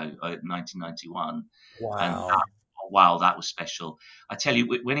 years ago, 1991. Wow. And that wow, that was special. I tell you,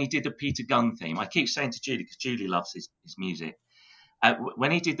 when he did the Peter Gunn theme, I keep saying to Julie, because Julie loves his music,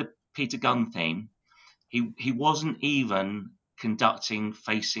 when he did the Peter Gunn theme, he wasn't even conducting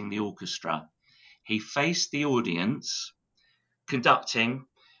facing the orchestra. He faced the audience, conducting,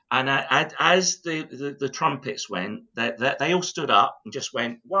 and as the trumpets went, they all stood up and just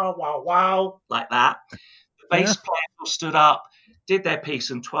went, wow, wow, wow, like that. The bass players all stood up, did their piece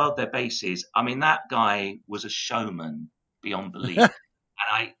and twirled their basses. I mean, that guy was a showman beyond belief. And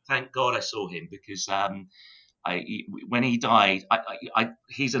I thank God I saw him, because when he died,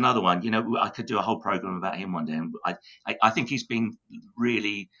 he's another one. You know, I could do a whole program about him one day. And I think he's been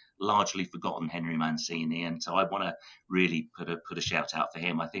really largely forgotten, Henry Mancini, and so I want to really put a shout out for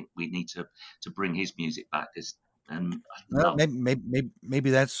him. I think we need to bring his music back.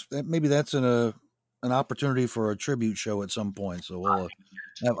 Maybe that's an opportunity for a tribute show at some point. So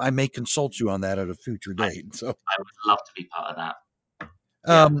I may consult you on that at a future date. So I would love to be part of that.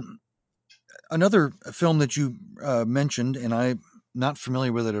 Another film that you mentioned, and I'm not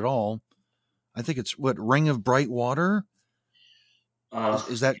familiar with it at all. I think it's Ring of Bright Water.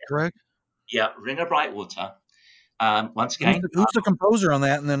 Is that correct? Yeah, Ring of Bright Water. Once again, who's the composer on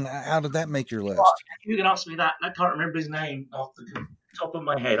that, and then how did that make your list? You can ask me that. I can't remember his name off the top of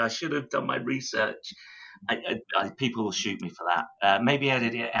my head. I should have done my research. People will shoot me for that. Maybe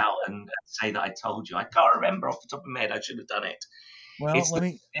edit it out and say that I told you. I can't remember off the top of my head. I should have done it. Well,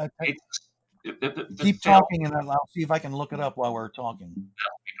 keep talking, and I'll see if I can look it up while we're talking. That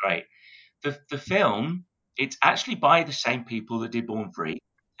would be great. The film, it's actually by the same people that did Born Free.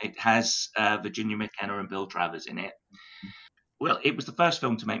 It has Virginia McKenna and Bill Travers in it. Well, it was the first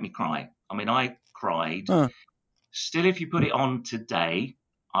film to make me cry. I mean, I cried. Still, if you put it on today,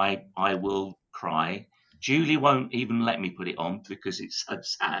 I will cry. Julie won't even let me put it on because it's so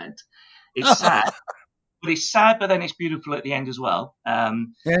sad. It's sad, but it's sad, but then it's beautiful at the end as well.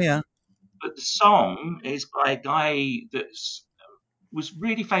 Yeah. But the song is by a guy that was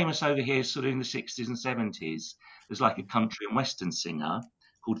really famous over here sort of in the 60s and 70s. There's like a country and western singer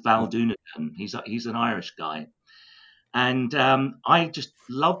called Val Doonican. He's an Irish guy. And I just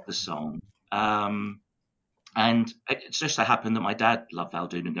love the song. And it just so happened that my dad loved Val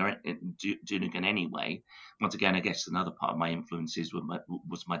Doonican anyway. Once again, I guess another part of my influences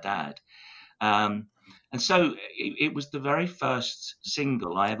was my dad. And so it was the very first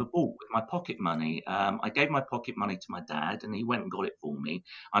single I ever bought with my pocket money. I gave my pocket money to my dad, and he went and got it for me.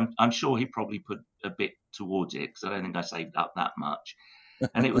 I'm sure he probably put a bit towards it, because I don't think I saved up that much.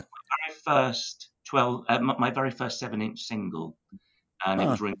 And it was my very first 7-inch single, and it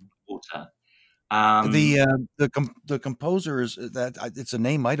was Ring of Water. The composer is that it's a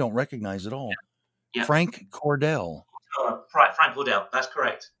name I don't recognize at all. Yeah. Frank Cordell. Frank Cordell, that's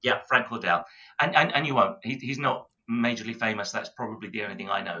correct. Yeah, Frank Cordell. And you won't. He's not majorly famous. That's probably the only thing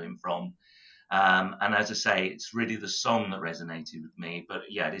I know him from. And as I say, it's really the song that resonated with me. But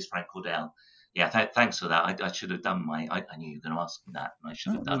yeah, it is Frank Cordell. Yeah, thanks for that. I should have done I knew you were going to ask me that, and I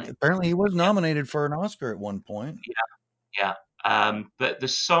should have done it. Apparently, he was nominated for an Oscar at one point. Yeah. But the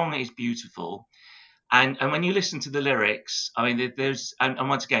song is beautiful. And when you listen to the lyrics, I mean, there's and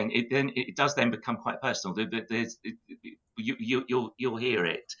once again, it does then become quite personal. You'll hear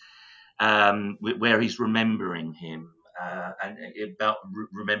it where he's remembering him and about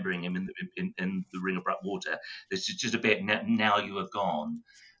remembering him in the Ring of Bright Water. There's just a bit now you have gone,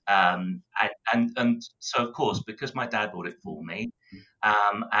 and so of course, because my dad bought it for me,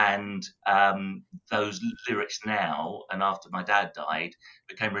 and those lyrics now and after my dad died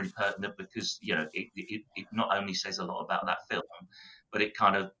became really pertinent, because it not only says a lot about that film, but it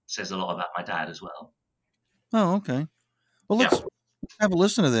kind of says a lot about my dad as well. Oh, okay. Well, let's have a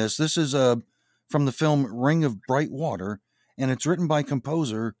listen to this. This is from the film Ring of Bright Water, and it's written by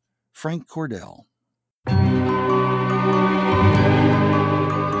composer Frank Cordell.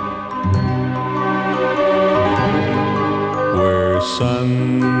 Where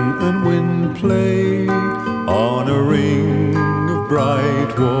sun and wind play on a ring of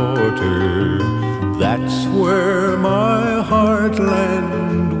bright water, that's where my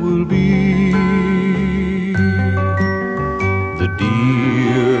heartland will be. The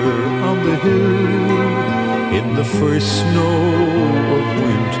deer on the hill in the first snow of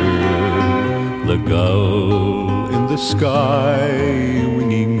winter, the gull in the sky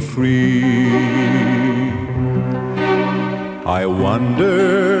winging free. I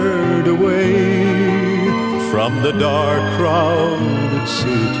wandered away from the dark crowded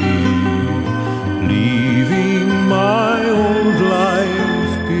city, leaving my old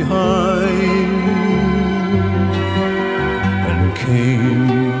life behind, and came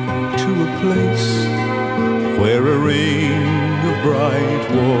to a place where a bright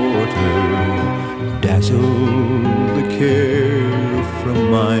water dazzle the care from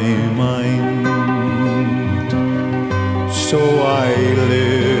my mind. So I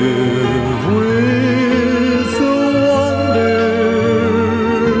live with the wonder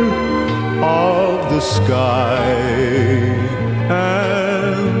of the sky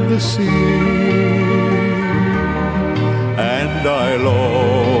and the sea, and I'll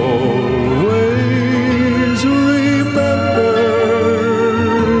always remember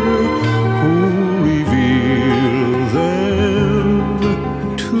who revealed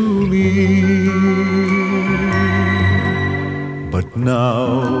them to me. But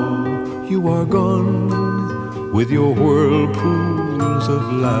now you are gone with your whirlpools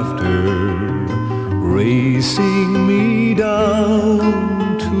of laughter, racing me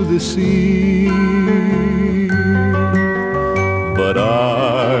down to the sea. But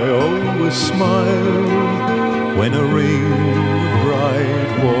I always smile when a ring of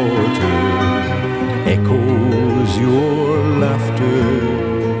bright water echoes your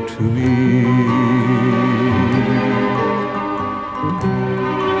laughter to me.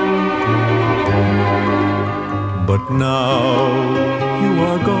 But now you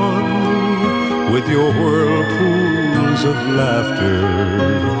are gone with your whirlpools of laughter,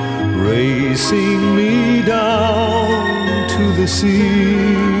 racing me down to the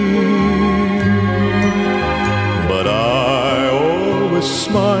sea. But I always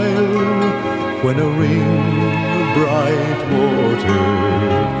smile when a ring of bright water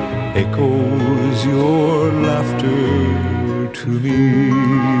echoes your laughter to me.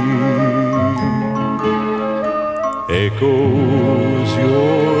 Echoes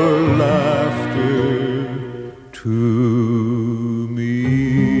your laughter to me.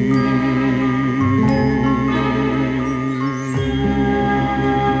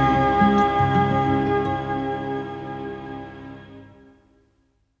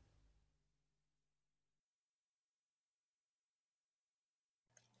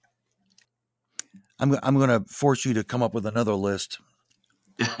 I'm going to force you to come up with another list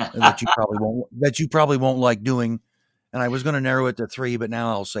that you probably won't like doing. And I was going to narrow it to 3, but now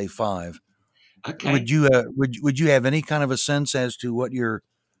I'll say 5. Okay. Would you have any kind of a sense as to what your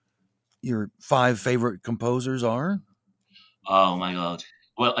 5 favorite composers are? Oh my God.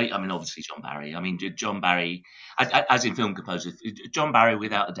 Well, I mean, obviously John Barry. I mean, John Barry, as in film composer, John Barry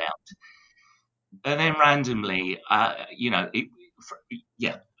without a doubt. And then randomly,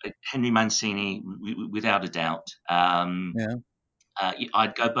 Henry Mancini without a doubt. I'd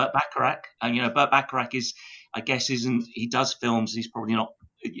go Burt Bacharach. And Burt Bacharach is, I guess, he does films. He's probably not.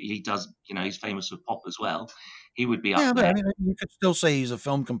 He does. He's famous for pop as well. He would be up there. But I mean, you could still say he's a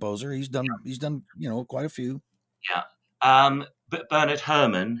film composer. He's done quite a few. Yeah. But Bernard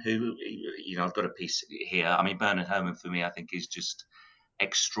Herrmann, who I've got a piece here. I mean, Bernard Herrmann for me, I think, is just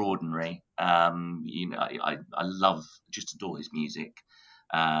extraordinary. I love, just adore his music.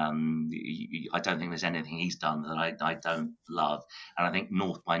 I don't think there's anything he's done that I don't love. And I think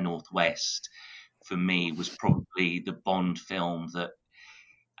North by Northwest for me was probably the Bond film that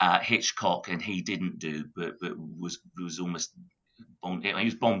Hitchcock and he didn't do, but was almost Bond. He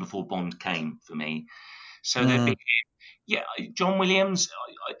was Bond before Bond came for me. So there'd be, John Williams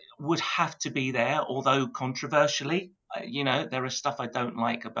would have to be there, although controversially, there is stuff I don't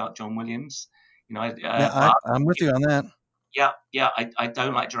like about John Williams. I'm with you on that. Yeah, I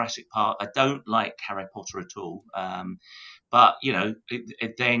don't like Jurassic Park. I don't like Harry Potter at all. But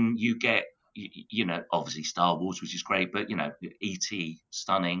then you get, obviously Star Wars, which is great, but E.T.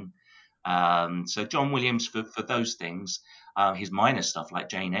 stunning. So John Williams for those things. His minor stuff like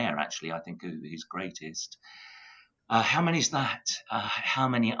Jane Eyre, actually, I think is his greatest. How many is that? How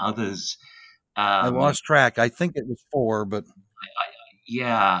many others? I lost track. I think it was 4, but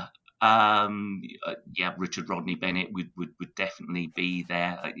Richard Rodney Bennett would definitely be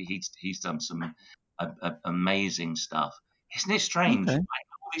there. He's done some amazing stuff. Isn't it strange? Okay. I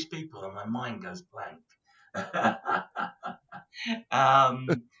know all these people and my mind goes blank.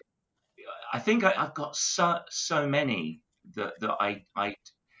 I think I've got so many that I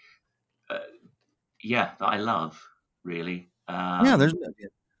love, really.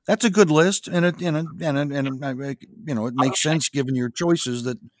 That's a good list, and it makes sense given your choices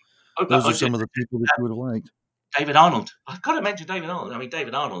that those are some of the people that you would have liked. David Arnold. I've got to mention David Arnold. I mean,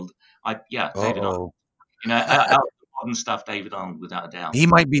 David Arnold. David Arnold. Modern stuff, David Arnold, without a doubt. He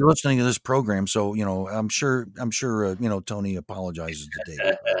might be listening to this program, so I'm sure Tony apologizes to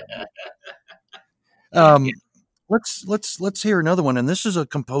David. Let's hear another one, and this is a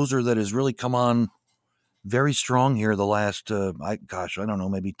composer that has really come on very strong here the last I don't know,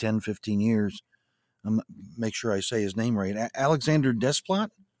 maybe 10, 15 years. make sure I say his name right. Alexander Desplat,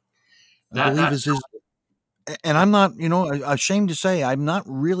 I believe is his. And I'm not, ashamed to say I'm not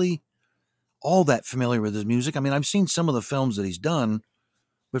really all that familiar with his music. I mean, I've seen some of the films that he's done,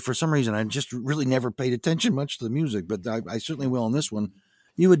 but for some reason I just really never paid attention much to the music. But I certainly will on this one.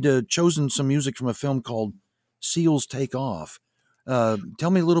 You had chosen some music from a film called Seals Take Off.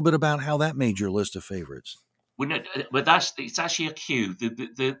 Tell me a little bit about how that made your list of favorites. Well, no, but it's actually a cue.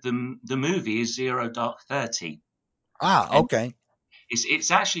 The movie is Zero Dark 30. Ah, okay.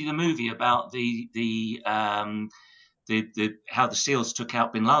 It's actually the movie about the how the SEALs took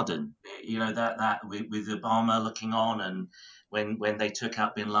out Bin Laden. You know that with Obama looking on, and when they took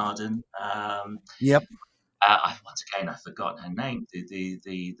out Bin Laden. Yep. Once again, I forgot her name,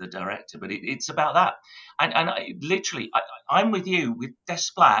 the director, but it's about that. And I'm with you with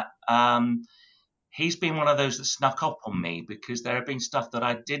Desplat. He's been one of those that snuck up on me because there have been stuff that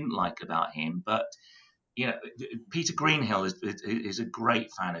I didn't like about him. But Peter Greenhill is a great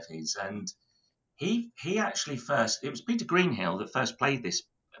fan of his, and he actually it was Peter Greenhill that first played this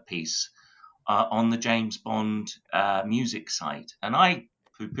piece on the James Bond music site, and I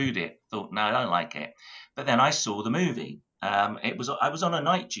poo-pooed it, thought no, I don't like it. But then I saw the movie. I was on a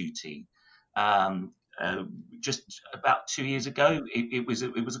night duty just about 2 years ago. It was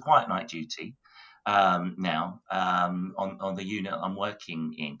a quiet night duty. Now on the unit I'm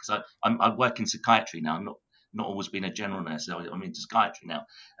working in, because I work in psychiatry now. I'm not always been a general nurse. So I'm into psychiatry now,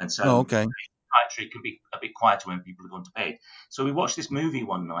 and so okay. Psychiatry can be a bit quieter when people have gone to bed. So we watched this movie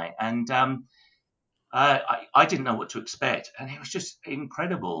one night, and I didn't know what to expect, and it was just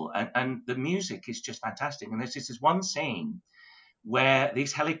incredible. And the music is just fantastic. And there's just this one scene where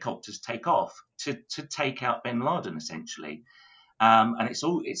these helicopters take off to take out Bin Laden, essentially. And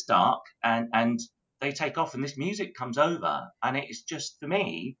it's dark, and they take off, and this music comes over, and it's just, for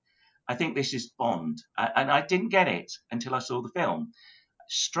me, I think this is Bond, and I didn't get it until I saw the film.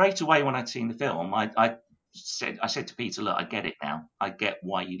 Straight away when I'd seen the film, I said to Peter, "Look, I get it now. I get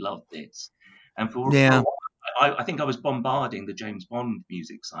why you love this." And I think I was bombarding the James Bond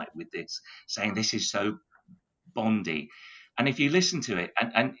music site with this, saying this is so Bondy. And if you listen to it,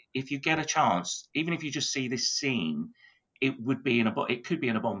 and if you get a chance, even if you just see this scene, it could be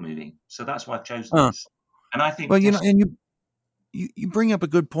in a Bond movie. So that's why I've chosen this. And I think, well, and you bring up a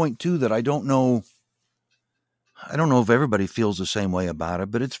good point too, that I don't know if everybody feels the same way about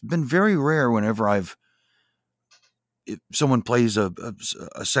it, but it's been very rare whenever if someone plays a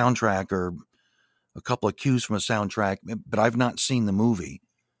soundtrack or a couple of cues from a soundtrack, but I've not seen the movie.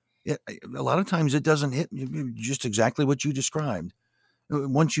 A lot of times it doesn't hit just exactly what you described.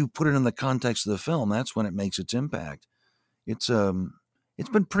 Once you put it in the context of the film, that's when it makes its impact. It's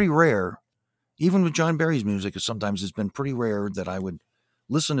been pretty rare, even with John Barry's music. Sometimes it's been pretty rare that I would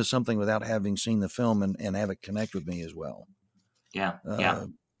listen to something without having seen the film and have it connect with me as well. Yeah. So,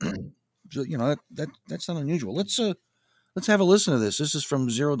 that's not unusual. Let's have a listen to this. This is from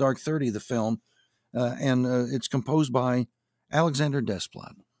Zero Dark 30, the film, and it's composed by Alexander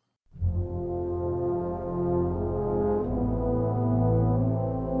Desplat.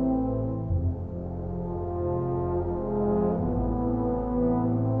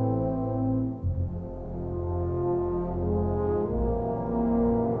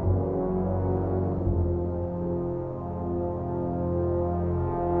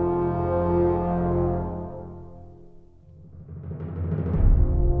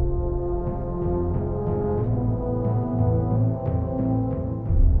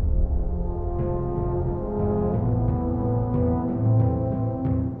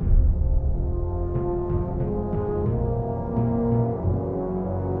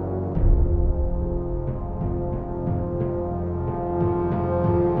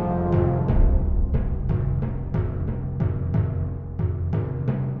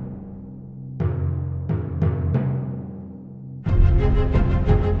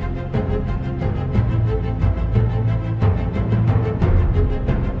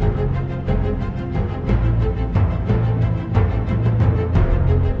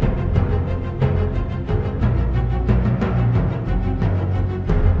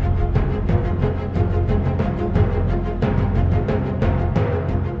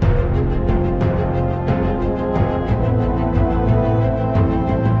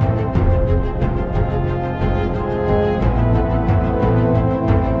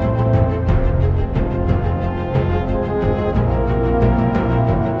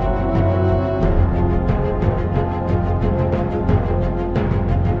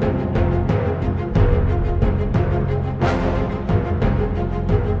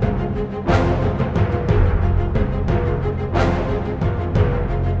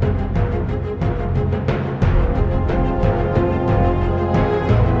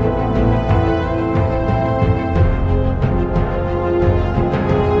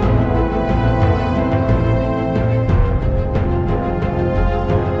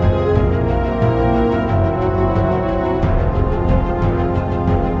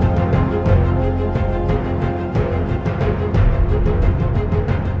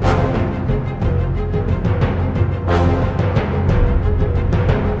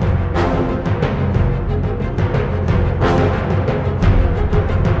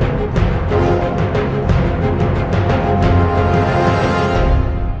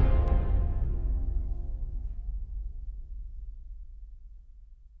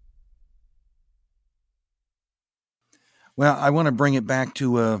 Well, I want to bring it back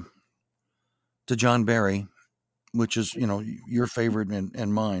to John Barry, which is, your favorite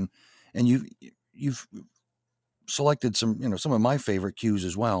and mine. And you've selected some of my favorite cues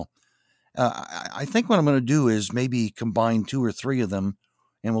as well. I think what I'm going to do is maybe combine 2 or 3 of them,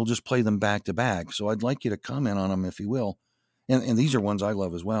 and we'll just play them back to back. So I'd like you to comment on them, if you will. And these are ones I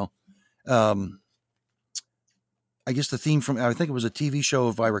love as well. I guess the theme from, I think it was a TV show,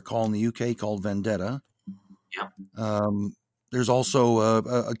 if I recall, in the UK called Vendetta. Yeah. There's also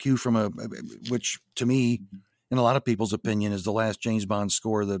a cue from which to me, in a lot of people's opinion, is the last James Bond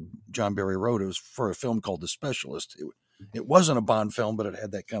score that John Barry wrote. It was for a film called The Specialist. It wasn't a Bond film, but it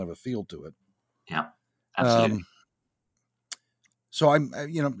had that kind of a feel to it. Yeah, absolutely. So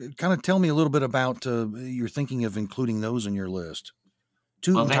kind of tell me a little bit about you're thinking of including those in your list.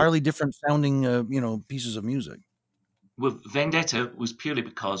 2 entirely different sounding, pieces of music. Well, Vendetta was purely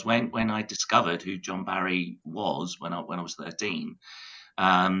because when I discovered who John Barry was when I was 13,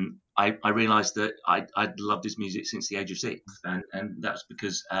 I realised that I'd loved his music since the age of 6, and that's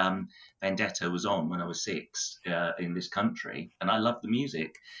because Vendetta was on when I was 6 in this country, and I loved the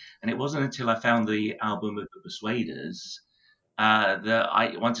music. And it wasn't until I found the album of the Persuaders that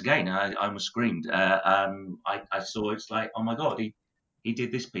I almost screamed. I saw, it's like, oh my God, he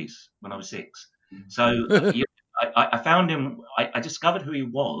did this piece when I was 6. So I found him. I discovered who he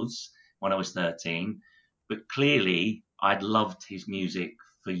was when I was 13, but clearly I'd loved his music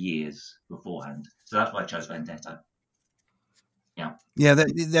for years beforehand. So that's why I chose Vendetta. Yeah. Yeah,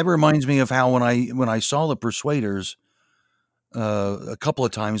 that reminds me of how when I saw the Persuaders a couple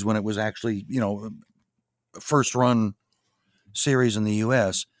of times when it was actually, first run series in the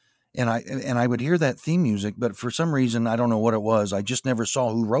US, and I would hear that theme music, but for some reason I don't know what it was. I just never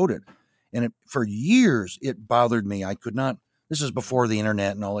saw who wrote it. And for years it bothered me. I could not. This is before the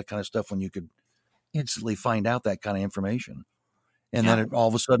internet and all that kind of stuff, when you could instantly find out that kind of information. And then all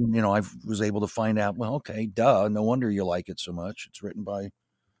of a sudden, I was able to find out, well, okay, duh, no wonder you like it so much. It's written by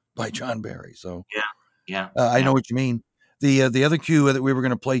John Barry. So I know what you mean. The other cue that we were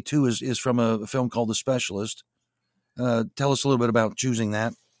going to play too is from a film called The Specialist. Tell us a little bit about choosing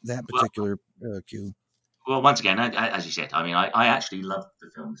that particular cue. Well, once again, as you said, I mean, I actually love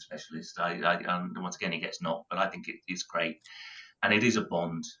the film The Specialist. Once again, it gets knocked, but I think it's great. And it is a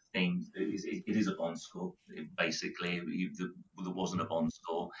Bond thing. It is a Bond score, basically. There wasn't a Bond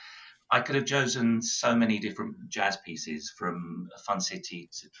score. I could have chosen so many different jazz pieces, from Fun City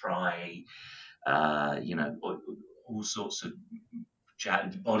to Try, all sorts of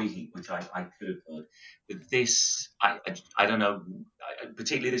jazz, Body Heat, which I could have put. But this, I don't know,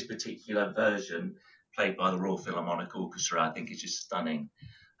 particularly this particular version played by the Royal Philharmonic Orchestra, I think is just stunning.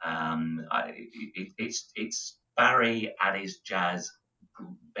 It's Barry at his jazz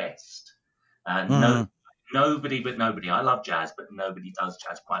best. Nobody. I love jazz, but nobody does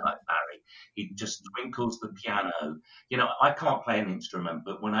jazz quite like Barry. He just twinkles the piano. I can't play an instrument,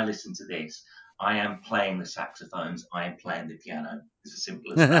 but when I listen to this, I am playing the saxophones. I am playing the piano. It's as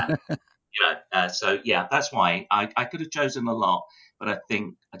simple as that. So that's why I could have chosen a lot, but I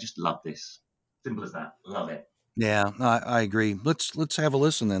think I just love this. Simple as that. Love it. Yeah, I agree. Let's have a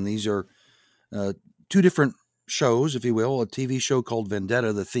listen then. These are 2 different shows, if you will. A TV show called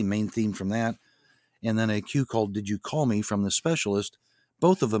Vendetta, the main theme from that, and then a cue called Did You Call Me from The Specialist,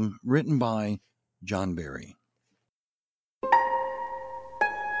 both of them written by John Barry.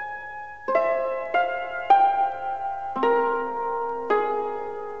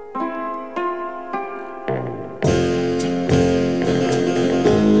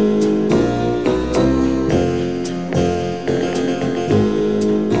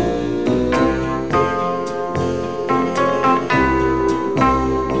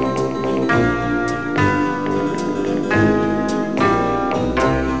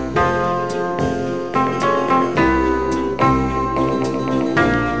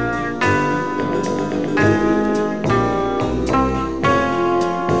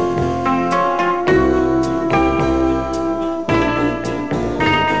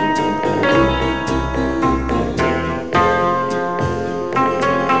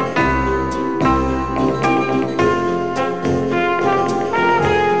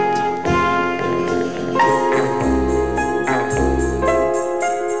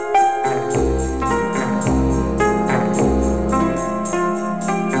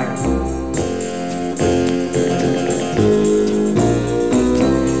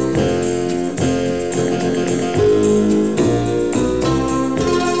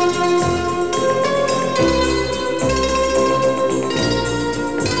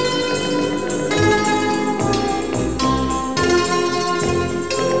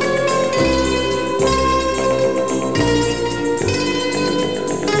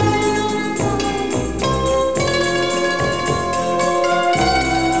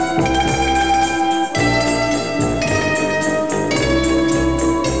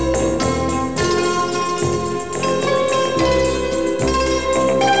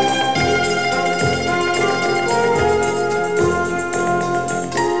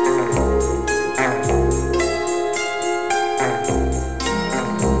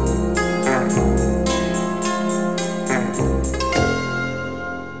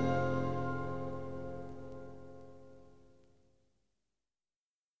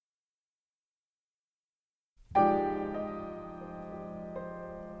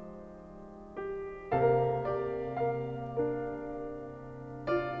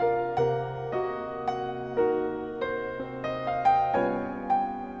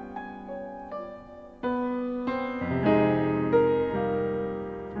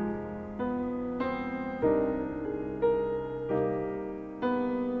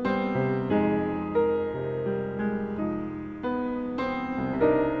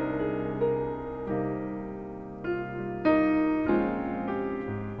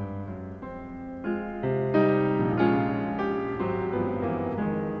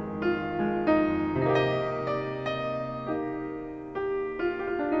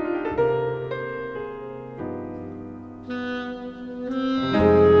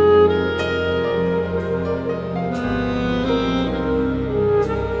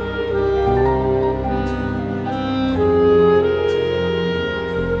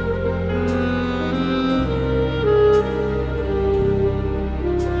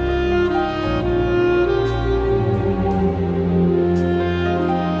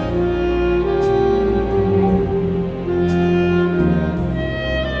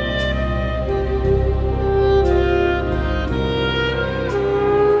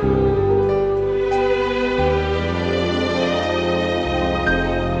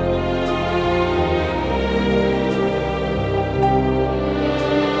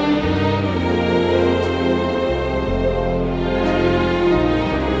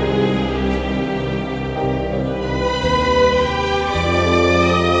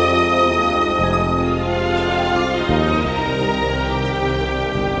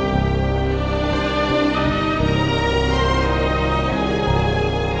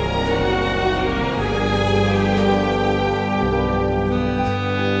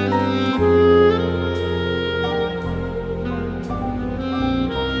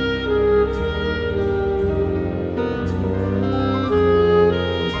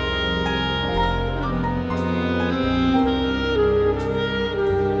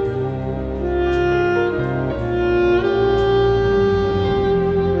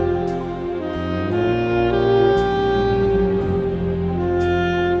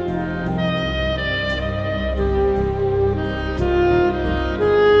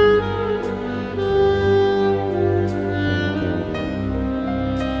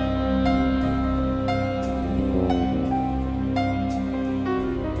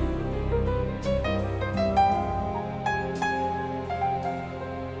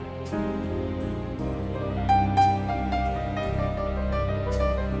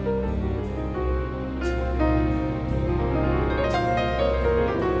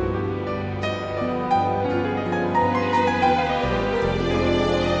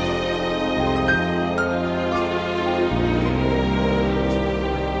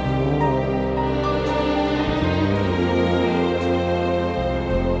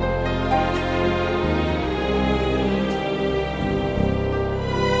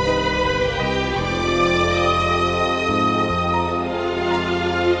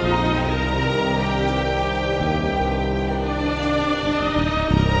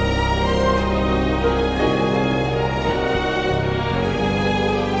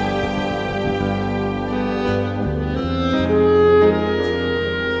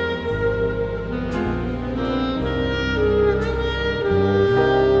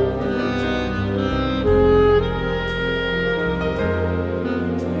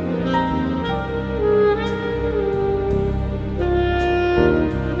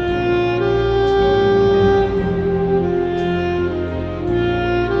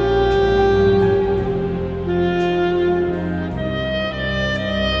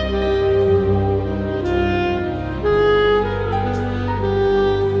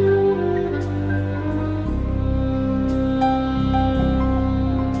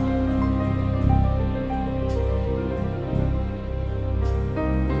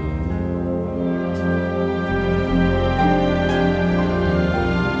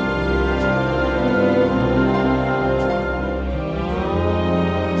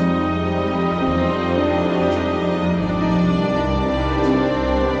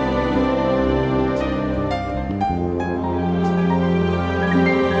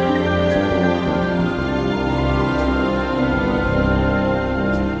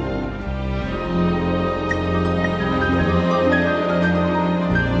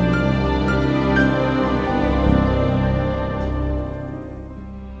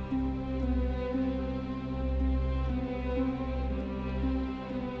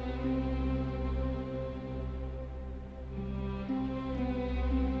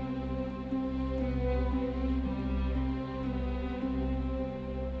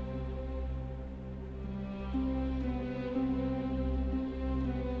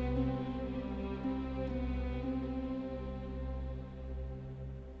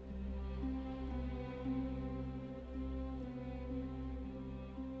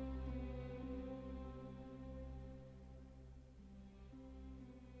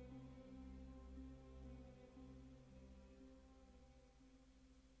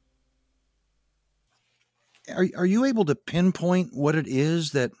 Are you able to pinpoint what it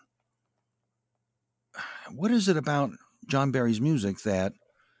is that? What is it about John Barry's music that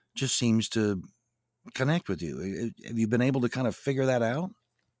just seems to connect with you? Have you been able to kind of figure that out?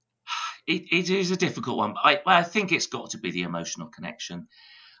 It is a difficult one. I think it's got to be the emotional connection.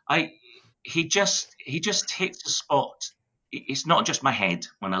 He just hits a spot. It's not just my head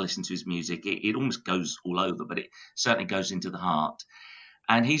when I listen to his music. It almost goes all over, but it certainly goes into the heart.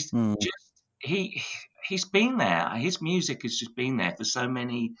 And he's been there. His music has just been there for so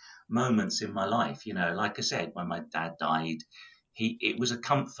many moments in my life. You know, like I said, when my dad died, it was a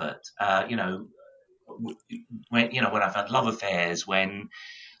comfort. When I've had love affairs, when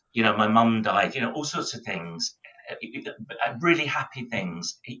my mum died, all sorts of things, really happy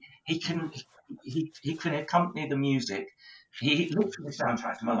things. He can accompany the music. He literally the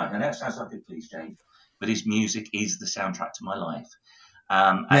soundtrack to my life. I know it sounds like a cliche, but his music is the soundtrack to my life.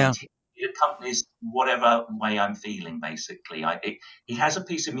 And it accompanies whatever way I'm feeling, basically. He has a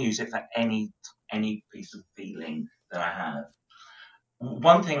piece of music for any piece of feeling that I have.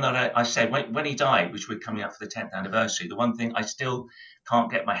 One thing that I said when he died, which we're coming up for the 10th anniversary, the one thing I still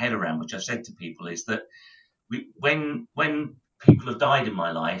can't get my head around, which I've said to people, is that when people have died in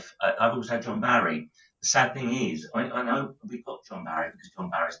my life, I've always had John Barry. The sad thing is, I know we've got John Barry because John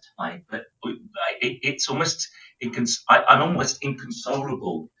Barry's died, but it's almost I'm almost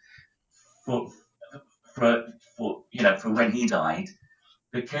inconsolable for when he died,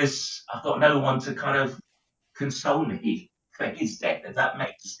 because I've got no one to kind of console me for his death, if that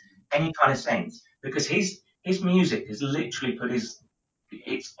makes any kind of sense. Because his music has literally put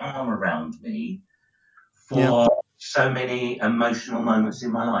its arm around me for so many emotional moments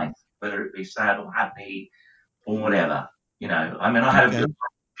in my life, whether it be sad or happy or whatever. I mean, I had a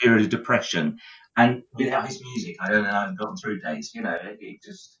period of depression, and without his music, I don't know how I've gotten through days. It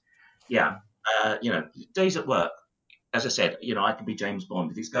just, days at work. As I said, I could be James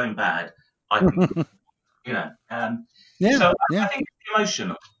Bond. If it's going bad, I can, So I think it's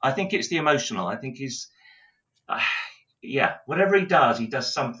emotional. I think it's the emotional. I think he's, whatever he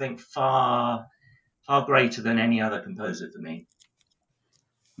does something far, far greater than any other composer for me.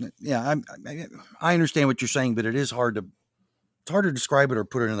 Yeah, I understand what you're saying, but it's hard to describe it or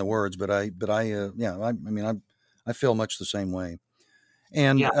put it in the words. But I feel much the same way.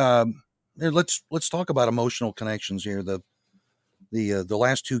 And let's talk about emotional connections here. The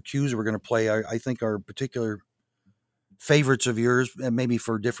last two cues we're going to play, I think, are particular favorites of yours, maybe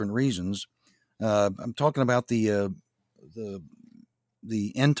for different reasons. I'm talking about the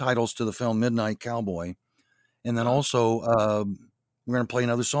end titles to the film Midnight Cowboy, and then also we're going to play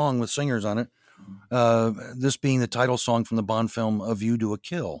another song with singers on it. This being the title song from the Bond film A View to a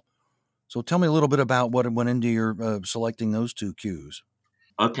Kill. So tell me a little bit about what went into your selecting those two cues.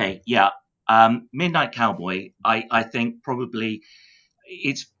 Okay, Midnight Cowboy, I think probably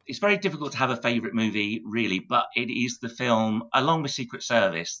it's very difficult to have a favorite movie, really, but it is the film, along with Secret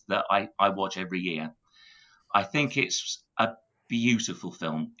Service, that I watch every year. I think it's a beautiful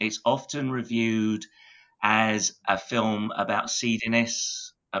film. It's often reviewed as a film about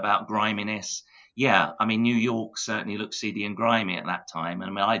seediness, about griminess. Yeah, I mean, New York certainly looked seedy and grimy at that time. And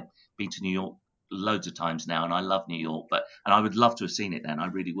I mean, I've been to New York loads of times now, and I love New York, and I would love to have seen it then. I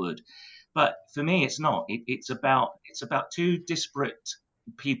really would. But for me, it's not. It's about two disparate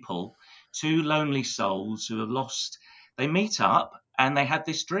people, two lonely souls who have lost. They meet up and they had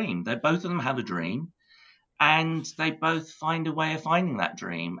this dream. Both of them have a dream, and they both find a way of finding that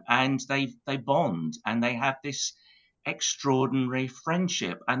dream, and they bond, and they have this extraordinary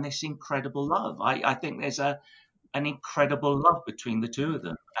friendship and this incredible love. I think there's an incredible love between the two of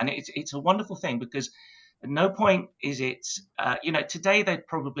them, and it's a wonderful thing, because at no point is it, today they'd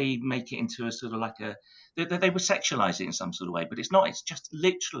probably make it into a sort of like they would sexualize it in some sort of way, but it's not. It's just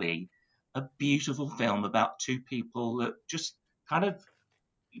literally a beautiful film about two people that just kind of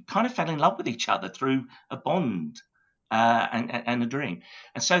fell in love with each other through a bond and a dream.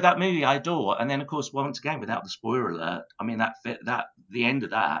 And so that movie I adore. And then, of course, once again, without the spoiler alert, I mean, that the end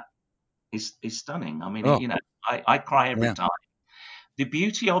of that is stunning. I mean, I cry every time. The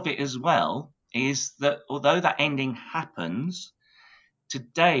beauty of it as well is that although that ending happens,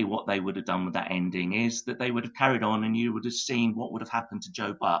 today what they would have done with that ending is that they would have carried on, and you would have seen what would have happened to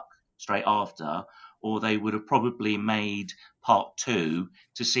Joe Buck straight after, or they would have probably made part 2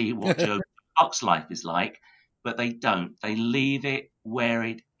 to see what Joe Buck's life is like, but they don't. They leave it where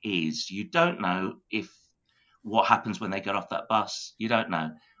it is. You don't know what happens when they get off that bus. You don't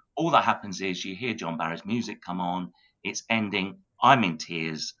know. All that happens is you hear John Barry's music come on, it's ending, I'm in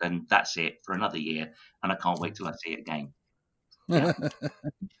tears, and that's it for another year, and I can't wait till I see it again. Yeah.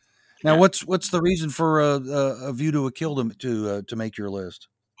 Now, what's the reason for a View to a Kill to make your list?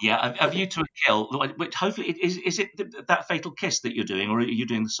 Yeah, A View to a Kill. Hopefully, is it That Fatal Kiss that you're doing, or are you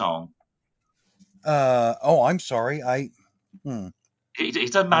doing the song? I'm sorry.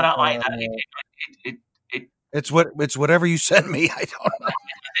 It doesn't matter either. It's whatever you sent me. I don't know.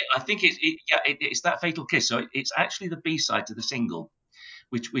 I think it's That Fatal Kiss. So it's actually the B-side to the single,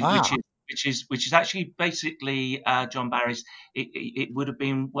 which is actually basically John Barry's. It would have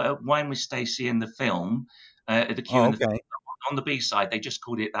been Wine with Stacey in the film, the cue in the film. On the B-side, they just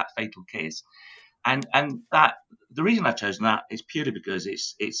called it That Fatal Kiss, and that the reason I've chosen that is purely because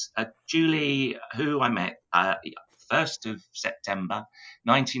it's Julie, who I met 1st of September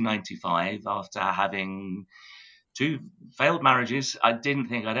 1995 after having 2 failed marriages. I didn't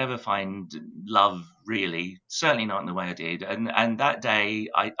think I'd ever find love, really, certainly not in the way I did. And that day,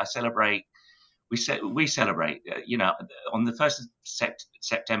 I celebrate. We celebrate. On the 1st of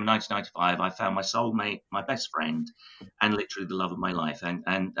September 1995, I found my soulmate, my best friend, and literally the love of my life.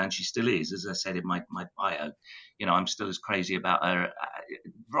 And she still is, as I said in my bio. I'm still as crazy about her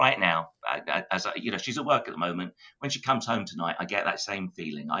right now as she's at work at the moment. When she comes home tonight, I get that same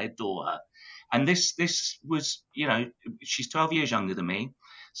feeling. I adore her. And this was, she's 12 years younger than me.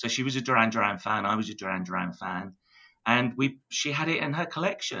 So she was a Duran Duran fan. I was a Duran Duran fan. And she had it in her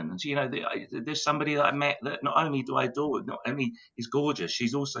collection. And, there's somebody that I met that not only do I adore, not only is gorgeous,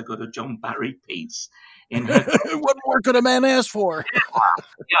 she's also got a John Barry piece in her. What more could a man ask for?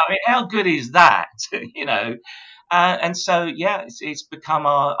 How good is that? And so, it's become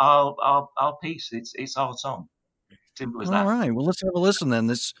our piece. It's our song. Simple as that. All right. Well, let's have a listen then.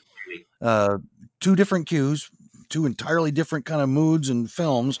 This 2 different cues, 2 entirely different kind of moods and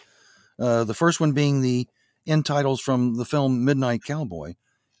films. The first one being the end titles from the film Midnight Cowboy,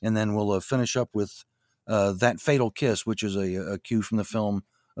 and then we'll finish up with That Fatal Kiss, which is a cue from the film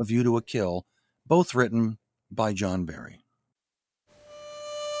A View to a Kill, both written by John Barry.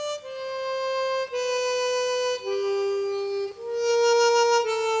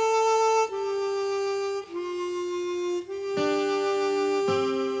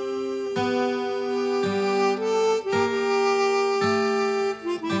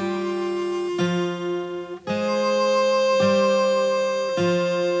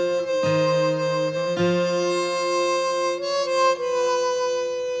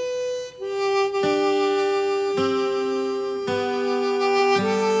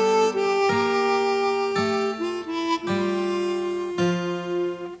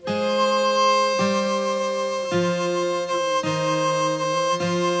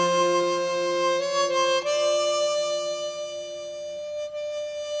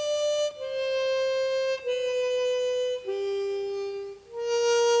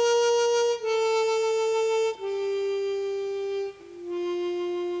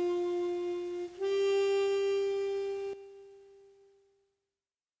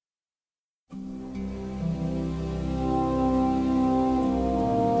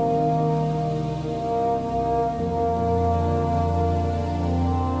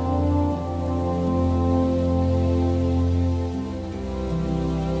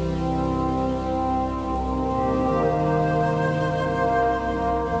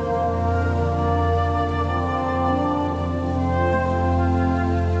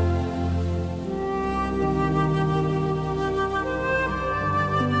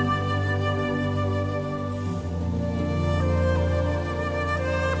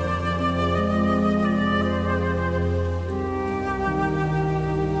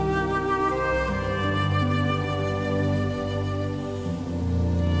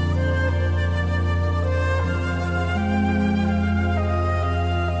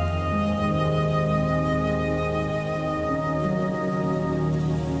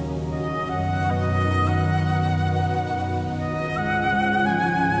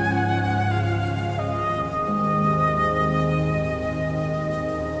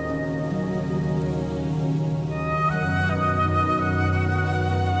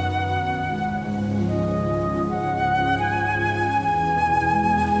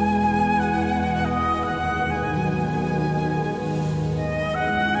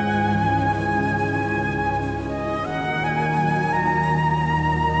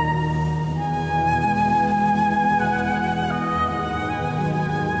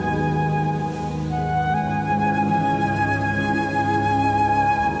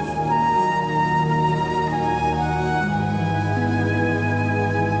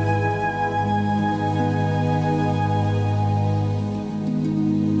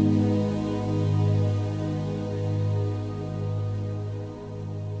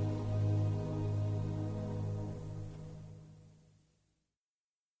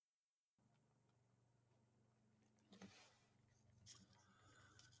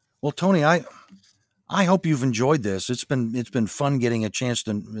 Well, Tony, I hope you've enjoyed this. It's been fun getting a chance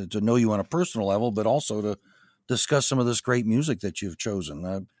to know you on a personal level, but also to discuss some of this great music that you've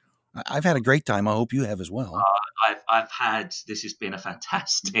chosen. I've had a great time. I hope you have as well. This has been a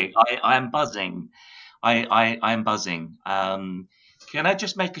fantastic. I am buzzing. I am buzzing. Can I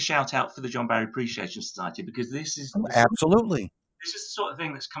just make a shout out for the John Barry Appreciation Society, because this is absolutely the sort of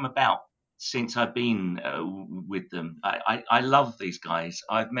thing that's come about since I've been with them. I love these guys.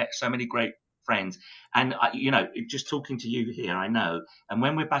 I've met so many great friends, and just talking to you here, I know. And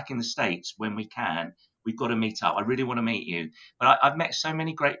when we're back in the States, when we can, we've got to meet up. I really want to meet you. But I've met so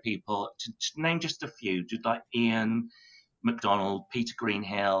many great people. To name just a few, just like Ian McDonald, Peter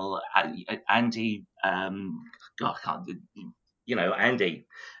Greenhill, Andy. God, I can't. Andy.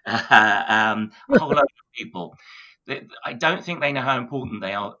 A whole lot of people. I don't think they know how important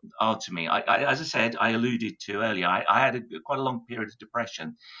they are to me. As I said, I alluded to earlier, I had quite a long period of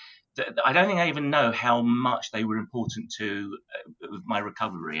depression. I don't think I even know how much they were important to my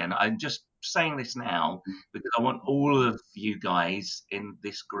recovery. And I'm just saying this now because I want all of you guys in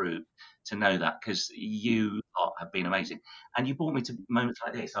this group to know that, because you have been amazing. And you brought me to moments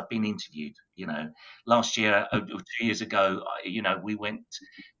like this. I've been interviewed, last year or 2 years ago, we went,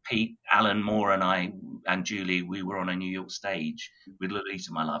 Pete, Alan Moore and I and Julie, we were on a New York stage with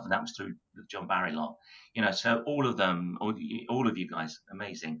Lolita, My Love, and that was through the John Barry lot. So all of them, all of you guys,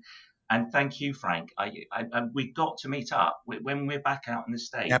 amazing. And thank you, Frank. We got to meet up when we're back out in the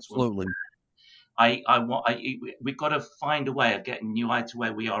States. Absolutely. We've got to find a way of getting you out to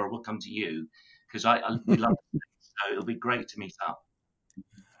where we are, or we'll come to you, because we love it. So it'll be great to meet up.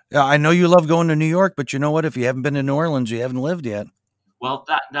 Yeah, I know you love going to New York, but you know what? If you haven't been to New Orleans, you haven't lived yet. Well,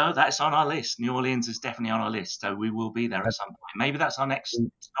 that's on our list. New Orleans is definitely on our list, so we will be there at some point. Maybe that's our next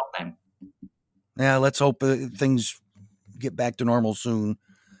stop then. Yeah, let's hope things get back to normal soon.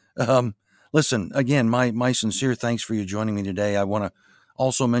 Listen, again, my sincere thanks for you joining me today. I want to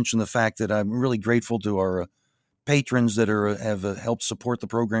also mention the fact that I'm really grateful to our patrons that have helped support the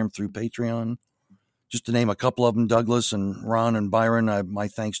program through Patreon. Just to name a couple of them, Douglas and Ron and Byron, my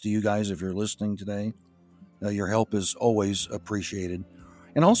thanks to you guys if you're listening today. Your help is always appreciated.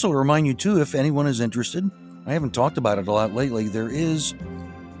 And also to remind you, too, if anyone is interested, I haven't talked about it a lot lately, there is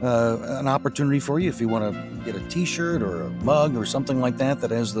an opportunity for you if you want to get a T-shirt or a mug or something like that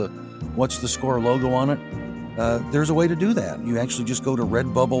has the What's the Score logo on it. There's a way to do that. You actually just go to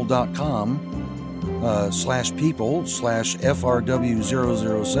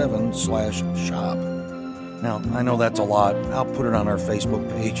redbubble.com/People/FRW007/shop. Now, I know that's a lot. I'll put it on our Facebook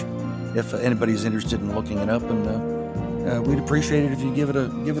page if anybody's interested in looking it up, and we'd appreciate it if you give it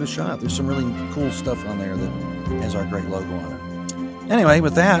a shot. There's some really cool stuff on there that has our great logo on it. Anyway,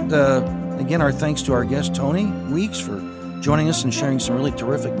 with that, again, our thanks to our guest, Tony Weeks, for joining us and sharing some really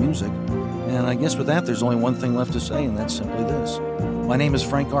terrific music. And I guess with that, there's only one thing left to say, and that's simply this. My name is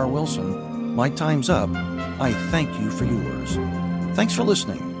Frank R. Wilson. My time's up. I thank you for yours. Thanks for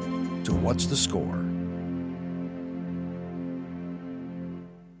listening to What's the Score?